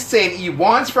what he's saying, he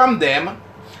wants from them,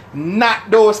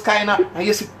 not those kind of, and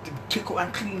you see, to go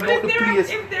and clean out the place.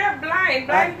 If they're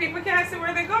blind people can't see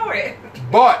where they're going.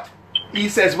 But he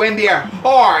says, when their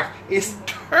heart is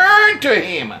turned to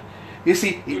him, you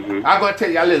see, I'm going to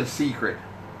tell you a little secret.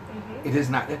 It is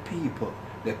not the people.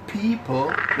 The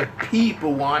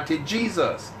people wanted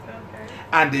Jesus.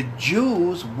 And the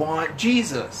Jews want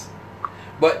Jesus.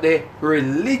 But the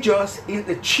religious is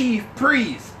the chief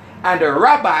priest. And the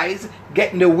rabbis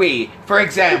get in the way. For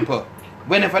example,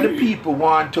 whenever the people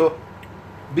want to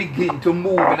begin to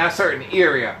move in a certain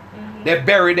area, they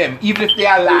bury them, even if they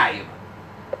are alive.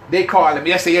 They call them,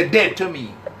 they say, you're dead to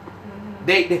me.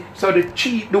 So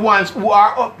the ones who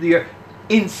are up there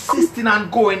insisting on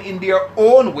going in their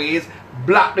own ways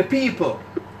block the people.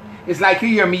 It's like you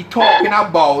hear me talking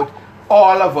about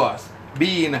all of us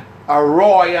being a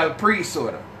royal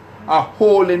priesthood, a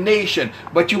holy nation,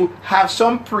 but you have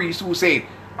some priests who say,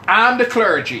 I'm the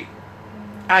clergy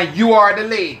and you are the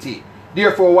laity,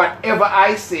 therefore whatever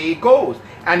I say goes.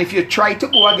 And if you try to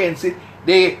go against it,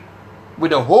 they,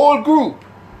 with the whole group,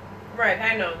 right,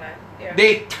 I know that, yeah,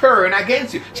 they turn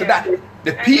against you. So yeah, that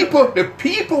the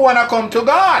people want to come to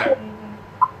God,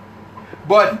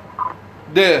 but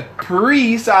the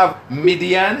priests of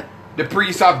Midian, the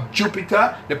priest of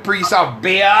Jupiter, the priest of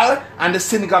Baal, and the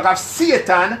synagogue of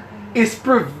Satan is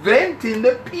preventing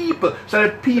the people. So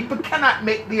the people cannot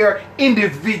make their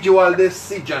individual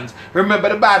decisions. Remember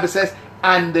the Bible says,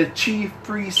 and the chief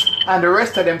priests and the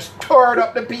rest of them stirred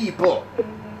up the people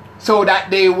so that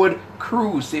they would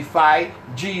crucify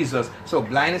Jesus. So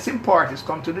blindness in part is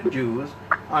come to the Jews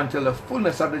until the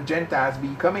fullness of the Gentiles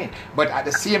be come in. But at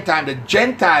the same time, the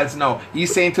Gentiles now,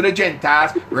 he's saying to the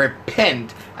Gentiles,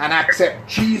 repent and accept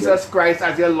Jesus Christ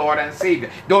as your Lord and Savior.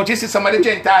 Don't you see some of the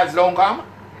Gentiles don't come?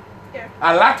 yeah,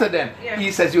 A lot of them. Yeah.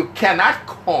 He says you cannot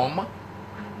come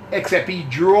except he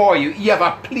draw you. He have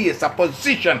a place, a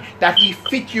position that he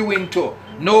fit you into.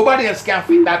 Nobody else can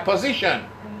fit that position.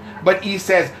 But he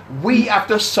says we have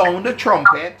to sound the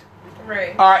trumpet,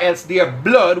 right, or else their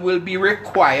blood will be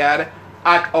required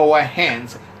at our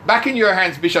hands. Back in your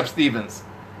hands, Bishop Stevens.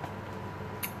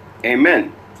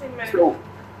 Amen. Amen. So,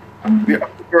 we're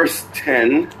up to verse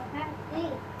 10.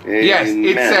 Yes,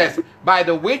 it Amen. says, by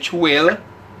the which will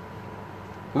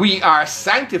we are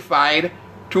sanctified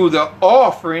through the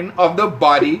offering of the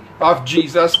body of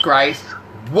Jesus Christ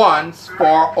once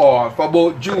for all, for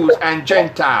both Jews and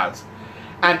Gentiles.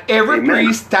 And every Amen.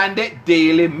 priest standeth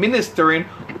daily ministering,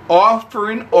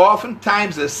 offering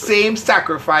oftentimes the same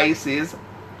sacrifices,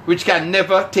 which can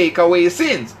never take away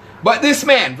sins. But this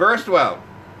man, verse 12,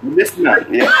 This man,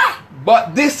 yeah.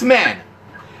 but this man,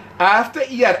 after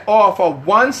he had offered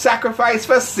one sacrifice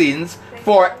for sins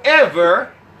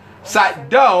forever sat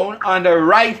down on the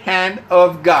right hand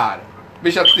of God.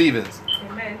 Bishop Stevens.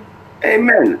 Amen.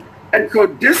 Amen. And so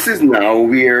this is now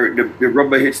where the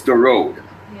rubber hits the road.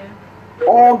 Yeah.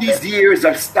 All these years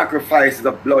of sacrifices,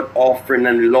 of blood offering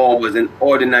and laws and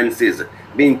ordinances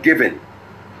being given,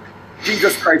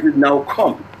 Jesus Christ is now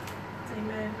come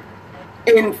Amen.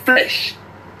 in flesh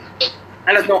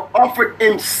and has now offered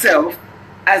himself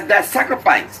as that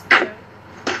sacrifice.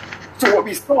 So what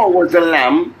we saw was the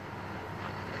lamb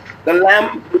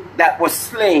that was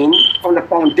slain from the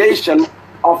foundation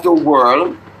of the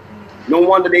world. No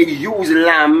wonder they use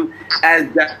lamb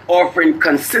as that offering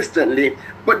consistently,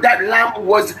 but that lamb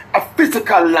was a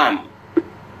physical lamb.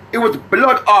 It was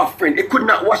blood offering. It could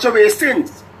not wash away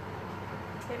sins.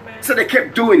 Amen. So they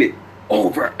kept doing it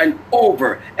over and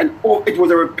over and over. It was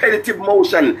a repetitive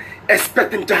motion,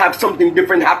 expecting to have something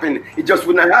different happen. It just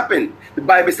would not happen. The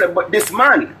Bible said, but this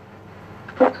man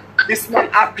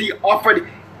after he offered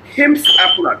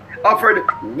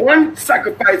one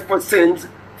sacrifice for sins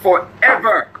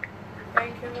forever.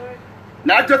 Thank you, Lord.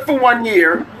 Not just for 1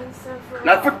 year,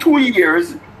 not for 2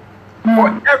 years,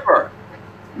 forever.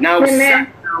 Now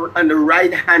sat down on the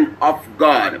right hand of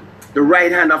God, the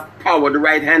right hand of power, the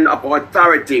right hand of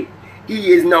authority.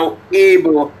 He is now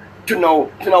able to now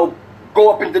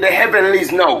go up into the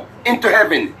heavenlies now, into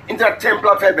heaven, into the temple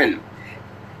of heaven.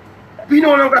 We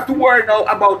no longer have to worry now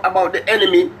about the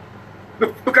enemy,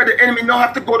 because the enemy now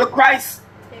have to go to Christ.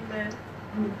 Amen.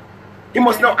 He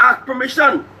must now ask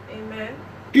permission. Amen.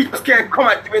 He just can't come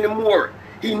at you anymore.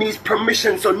 He needs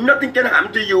permission, so nothing can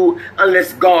happen to you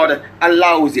unless God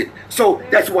allows it. So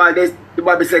that's why the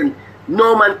Bible said,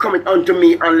 no man cometh unto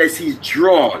me unless he's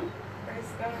drawn. Praise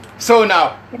God. So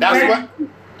now,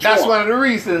 that's one of the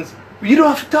reasons you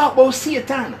don't have to talk about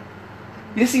Satan.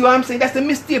 You see what I'm saying? That's the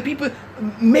mistake people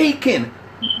making.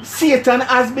 Satan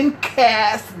has been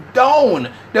cast down.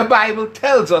 The Bible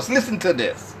tells us, listen to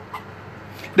this.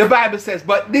 The Bible says,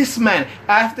 but this man,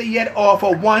 after he had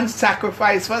offered one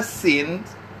sacrifice for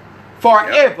sins,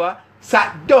 forever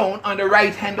sat down on the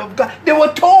right hand of God. They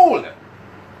were told.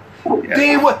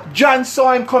 John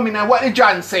saw him coming, and what did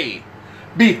John say?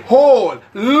 Behold,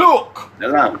 look,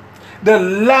 the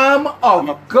Lamb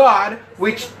of God,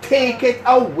 which taketh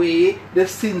away the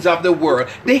sins of the world.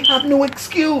 They have no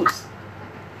excuse.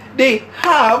 They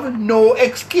have no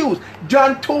excuse.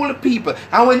 John told the people,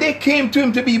 and when they came to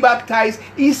him to be baptized,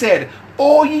 he said,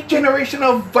 O ye generation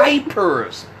of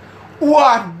vipers, who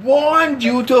hath warned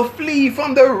you to flee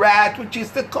from the wrath which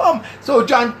is to come. So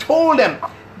John told them,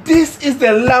 this is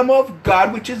the Lamb of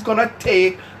God which is going to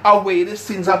take away the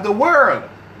sins of the world.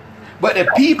 But the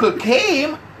people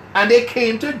came, and they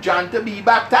came to John to be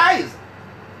baptized.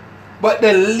 But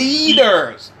the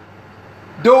leaders,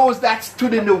 those that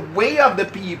stood in the way of the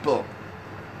people,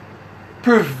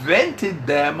 prevented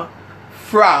them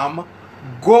from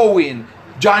going.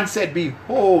 John said,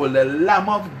 behold, the Lamb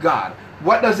of God.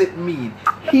 What does it mean?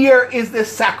 Here is the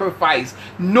sacrifice.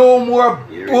 No more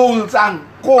bulls and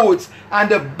goats and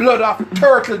the blood of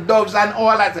turtle doves and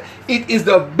all that. It is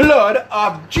the blood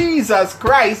of Jesus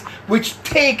Christ which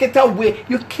taketh away.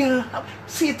 You can't have.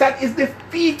 Satan is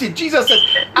defeated. Jesus said,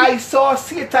 I saw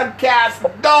Satan cast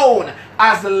down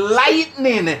as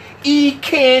lightning. He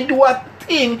can't do a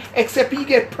thing except he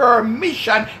get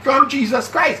permission from Jesus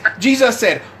Christ. Jesus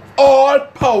said, all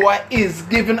power is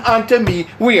given unto me.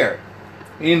 Where?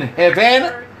 In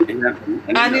heaven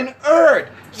and in earth.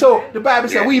 So the Bible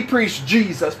says we preach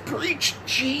Jesus. Preach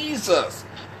Jesus.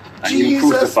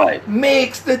 Jesus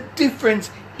makes the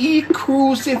difference. He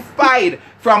crucified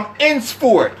from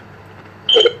henceforth.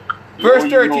 Verse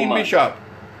 13, Bishop.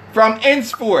 From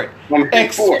henceforth,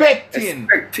 expecting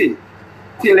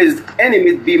till his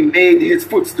enemies be made his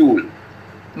footstool.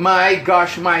 My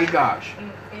gosh, my gosh.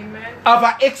 Amen. Of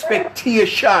an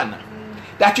expectation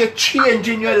that you're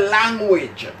changing your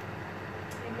language,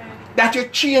 that you're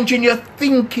changing your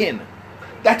thinking,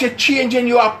 that you're changing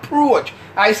your approach.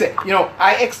 I say,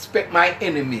 I expect my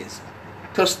enemies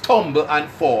to stumble and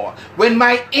fall. When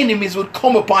my enemies would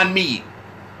come upon me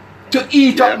to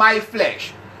eat up my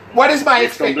flesh, what is my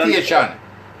expectation?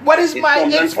 What is my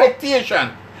expectation?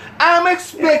 I'm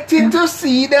expecting to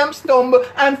see them stumble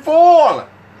and fall.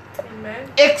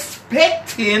 Amen.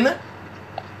 Expecting,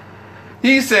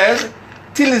 he says,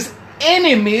 till his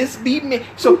enemies be made.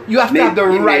 So you have to have the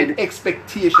right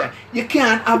expectation. You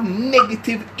can't have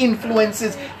negative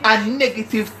influences and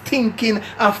negative thinking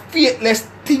and faithless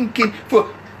thinking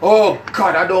for, oh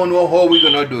God, I don't know how we're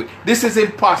going to do it. This is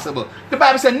impossible. The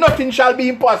Bible says nothing shall be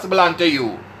impossible unto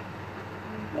you.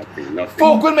 Nothing.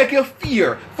 Folk will make you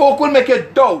fear. Folk will make you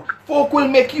doubt. Folk will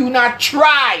make you not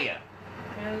try.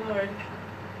 My Lord.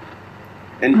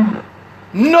 And does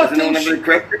Nothing. anyone have any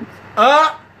questions?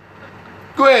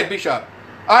 Go ahead, Bishop.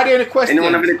 Are there any questions?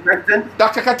 Anyone have any questions?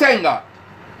 Dr. Katenga,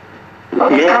 Uh,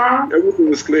 No, everything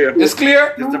is clear. it's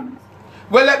clear? Sister,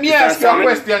 Well, let me Sister ask you a Sammy?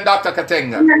 question, Dr.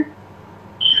 Katenga.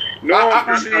 No,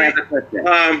 you Sister has a question.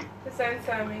 Sister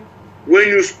Sammy. when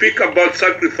you speak about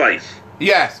sacrifice,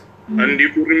 Yes. and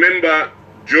if you remember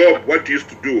Job, what he used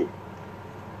to do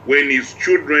when his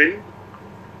children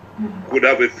would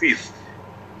have a feast,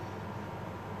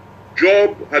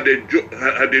 Job had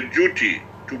a duty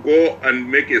to go and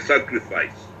make a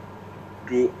sacrifice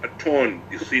to atone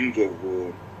the sins of.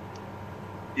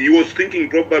 He was thinking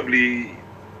probably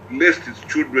lest his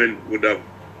children would have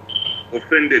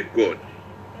offended God.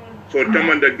 So time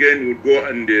and again he would go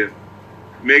and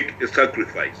make a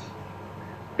sacrifice.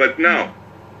 But now,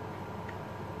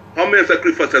 how many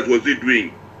sacrifices was he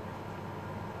doing?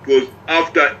 It was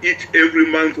after every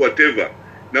month, whatever.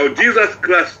 Now Jesus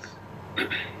Christ,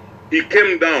 he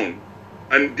came down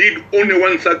and did only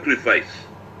one sacrifice.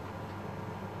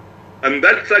 And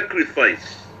that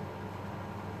sacrifice,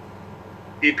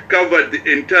 it covered the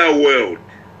entire world.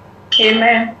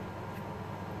 Amen.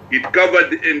 It covered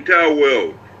the entire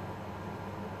world.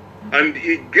 And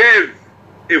he gave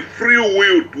a free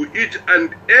will to each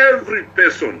and every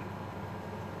person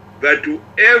that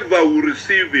whoever will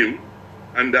receive him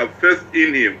and have faith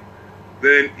in him,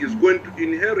 then is going to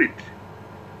inherit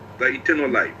the eternal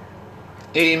life.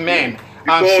 Amen.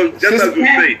 Because just as you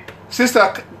said,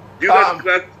 Sister, Jesus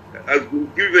Christ has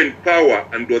been given power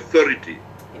and authority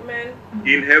Amen.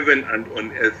 in heaven and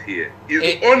on earth here. He's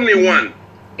the only one.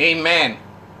 amen.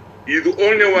 He's the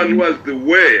only one who has the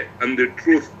way and the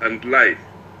truth and life.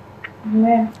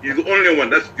 Amen. He's the only one.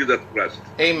 That's Jesus Christ.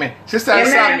 Amen. Sister, Amen.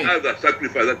 answer me. Other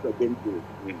sacrifice that are going to.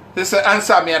 Sister,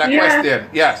 answer me at a Yes. question.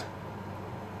 Yes.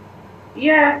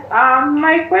 Yes.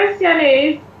 My question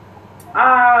is,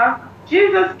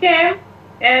 Jesus came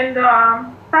and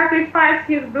sacrificed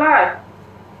his blood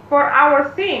for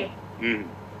our sin. Mm.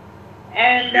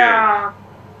 And Yeah.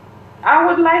 I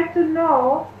would like to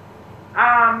know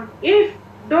if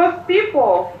those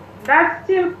people that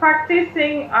still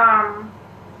practicing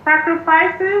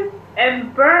sacrifices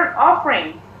and burnt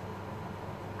offerings,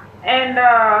 and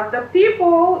the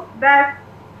people that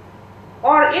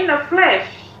are in the flesh,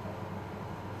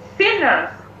 sinners,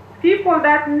 people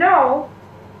that know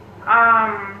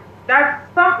that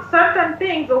some certain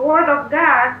things the Word of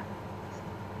God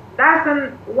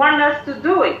doesn't want us to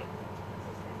do it,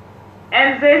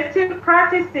 and they're still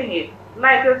practicing it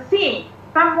like a sin.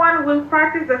 Someone will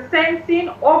practice the same sin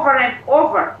over and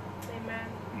over.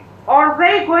 Amen. Are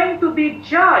they going to be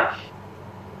judged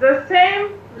the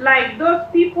same like those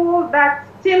people that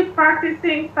still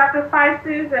practicing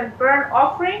sacrifices and burnt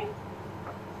offerings?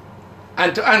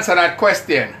 And to answer that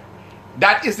question,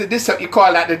 that is you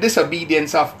call that the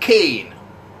disobedience of Cain.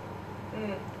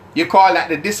 You call that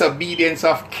the disobedience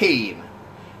of Cain.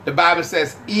 The Bible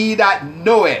says, he that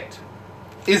knoweth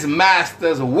his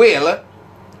master's will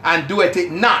and doeth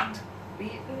it not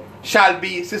Beaten. shall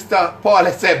be, Sister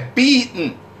Paula said,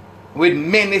 beaten with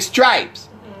many stripes.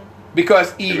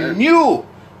 Because he knew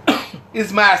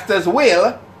his master's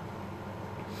will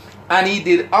and he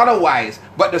did otherwise.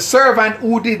 But the servant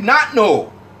who did not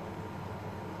know,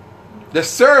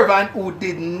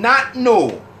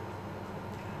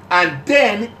 and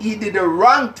then he did the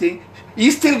wrong thing,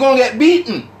 he's still going to get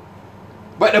beaten.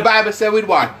 But the Bible said with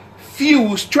what?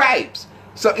 Few stripes.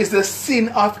 So it's the sin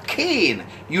of Cain.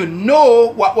 You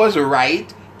know what was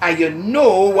right and you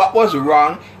know what was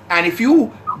wrong. And if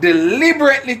you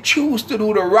deliberately choose to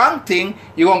do the wrong thing,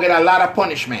 you're going to get a lot of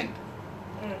punishment.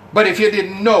 But if you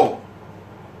didn't know,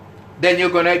 then you're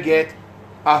going to get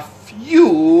a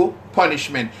few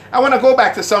punishment. I want to go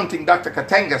back to something Dr.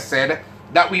 Katenga said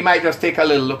that we might just take a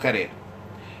little look at it.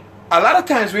 A lot of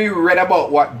times we read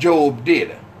about what Job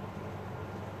did.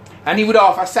 And he would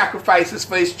offer sacrifices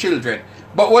for his children.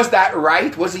 But was that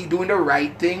right? Was he doing the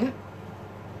right thing?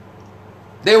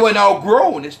 They were now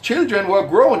grown. His children were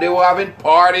grown. They were having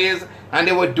parties and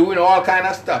they were doing all kind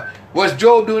of stuff. Was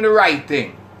Job doing the right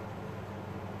thing?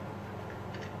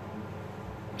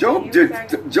 Job did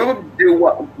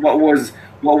what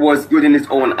was good in his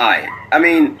own eye. I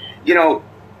mean, you know,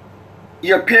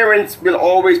 your parents will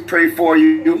always pray for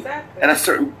you Exactly.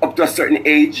 at up to a certain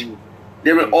age.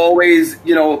 They will always,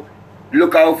 you know,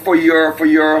 look out for your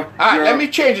Let me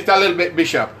change it a little bit,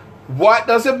 Bishop. What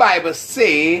does the Bible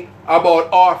say about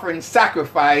offering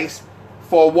sacrifice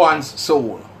for one's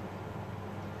soul?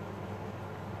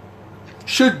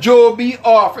 Should Job be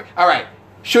offering? All right.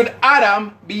 Should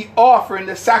Adam be offering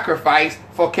the sacrifice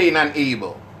for Cain and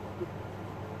Abel?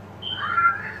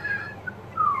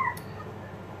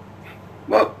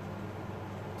 Well,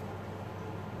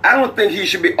 I don't think he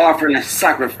should be offering a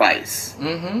sacrifice.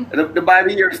 The Bible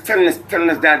here is telling us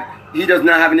that he does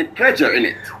not have any pleasure in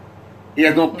it. He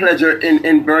has no pleasure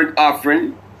in burnt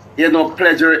offering. He has no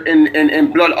pleasure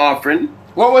in blood offering.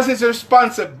 What was his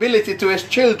responsibility to his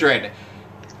children?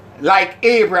 Like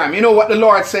Abraham. You know what the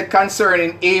Lord said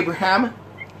concerning Abraham?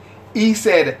 He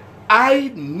said,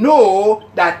 I know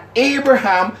that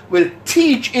Abraham will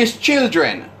teach his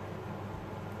children.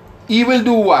 He will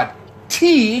do what?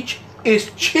 Teach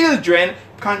his children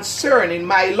concerning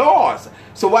my laws.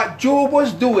 So what Job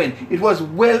was doing, it was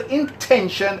well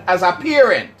intentioned as a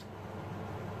parent.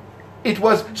 It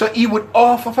was so he would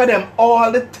offer for them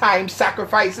all the time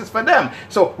sacrifices for them.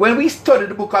 So when we study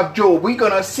the book of Job, we're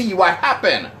going to see what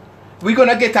happened. We're going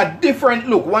to get a different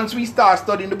look. Once we start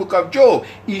studying the book of Job,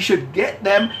 he should get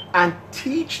them and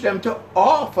teach them to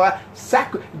offer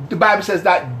sacrifice. The Bible says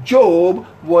that Job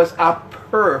was a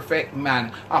perfect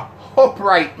man, a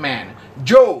upright man.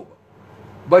 Job.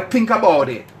 But think about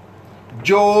it.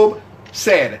 Job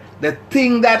said, the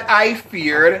thing that I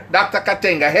feared, Dr.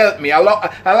 Katenga, help me. A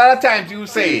lot of times you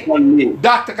say,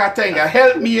 Dr. Katenga,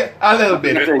 help me a little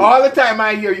bit. All the time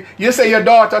I hear you, you say your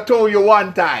daughter told you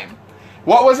one time.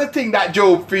 What was the thing that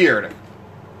Job feared?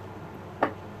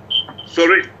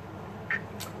 Sorry?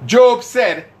 Job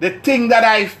said, the thing that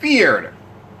I feared.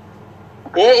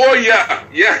 Oh yeah.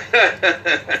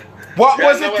 What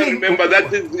was the I thing? remember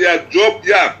that is Job,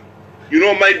 yeah. You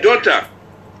know, my daughter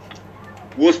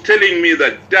was telling me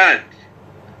that, Dad,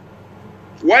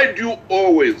 why do you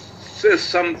always say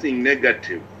something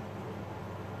negative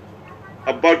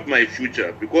about my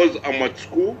future? Because I'm at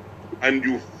school and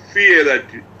you fear that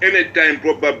anytime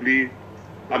probably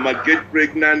I might get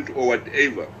pregnant or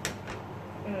whatever.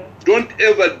 Don't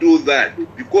ever do that,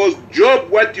 because Job,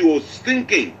 what he was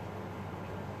thinking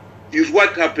is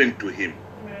what happened to him.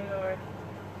 My Lord.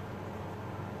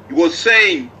 He was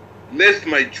saying, let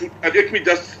me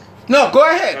just No, go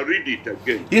ahead. read it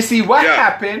again. You see what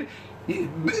happened?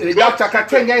 Dr.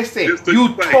 Katenga is saying,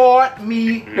 you taught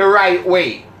me the right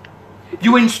way.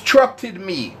 You instructed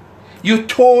me. You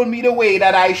told me the way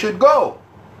that I should go.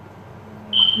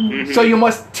 So you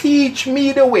must teach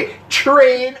me the way.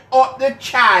 Train up the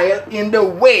child in the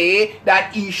way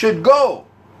that he should go.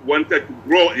 Wanted to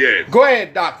grow, yes. Go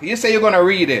ahead, Doctor. You say you're going to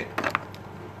read it.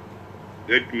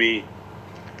 Let me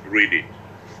read it.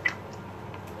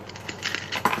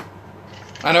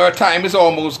 And our time is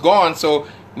almost gone, so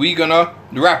we're going to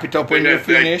wrap it up when you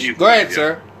finish. Go ahead,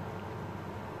 sir.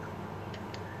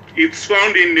 It's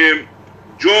found in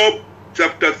Job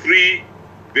chapter 3,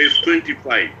 verse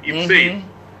 25. It says,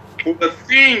 for the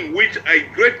thing which I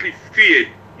greatly feared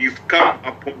is come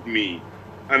upon me,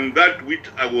 and that which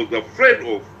I was afraid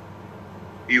of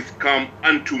is come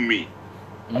unto me.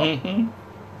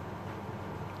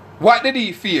 What did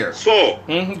he fear? So,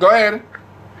 Go ahead.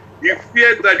 he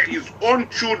feared that his own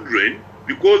children,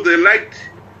 because they liked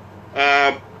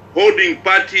holding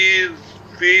parties,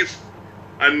 feasts,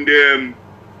 and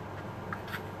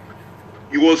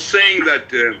he was saying that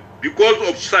because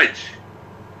of such,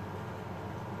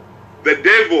 the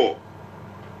devil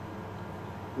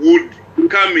would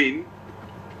come in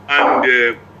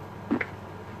and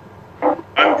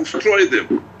destroy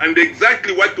them. And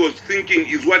exactly what he was thinking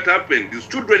is what happened. His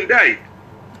children died.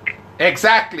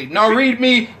 Exactly. Now read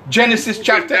me Genesis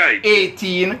chapter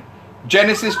 18.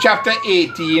 Genesis chapter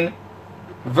 18,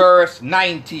 verse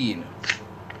 19.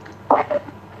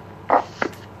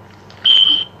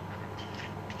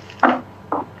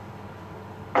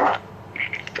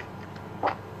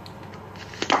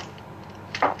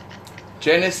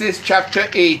 Genesis chapter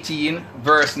 18,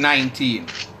 verse 19.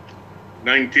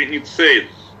 19, it says,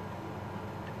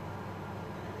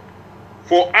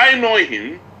 for I know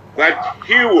him that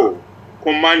he will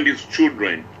command his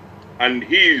children and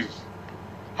his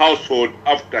household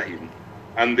after him,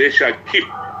 and they shall keep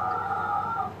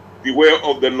the way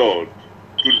of the Lord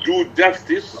to do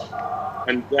justice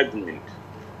and judgment,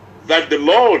 that the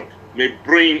Lord may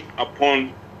bring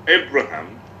upon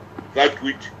Abraham that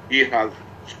which he has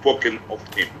spoken of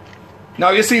him.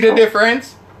 Now you see the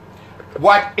difference?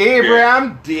 What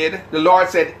Abraham did, the Lord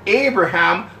said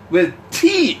Abraham will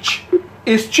teach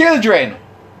his children.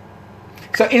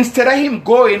 So instead of him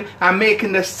going and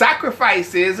making the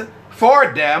sacrifices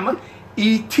for them,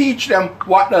 he teach them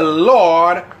what the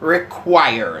Lord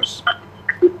requires.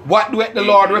 What do the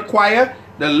Lord require?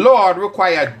 The Lord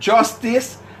requires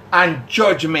justice and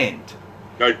judgment.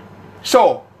 Right.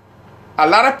 So, a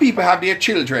lot of people have their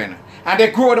children and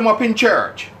they grow them up in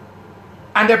church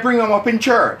and they bring them up in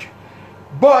church,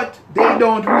 but they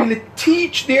don't really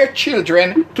teach their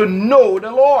children to know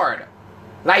the Lord.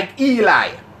 like Eli.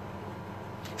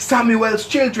 Samuel's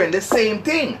children, the same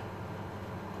thing.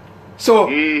 So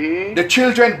the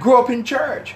children grew up in church.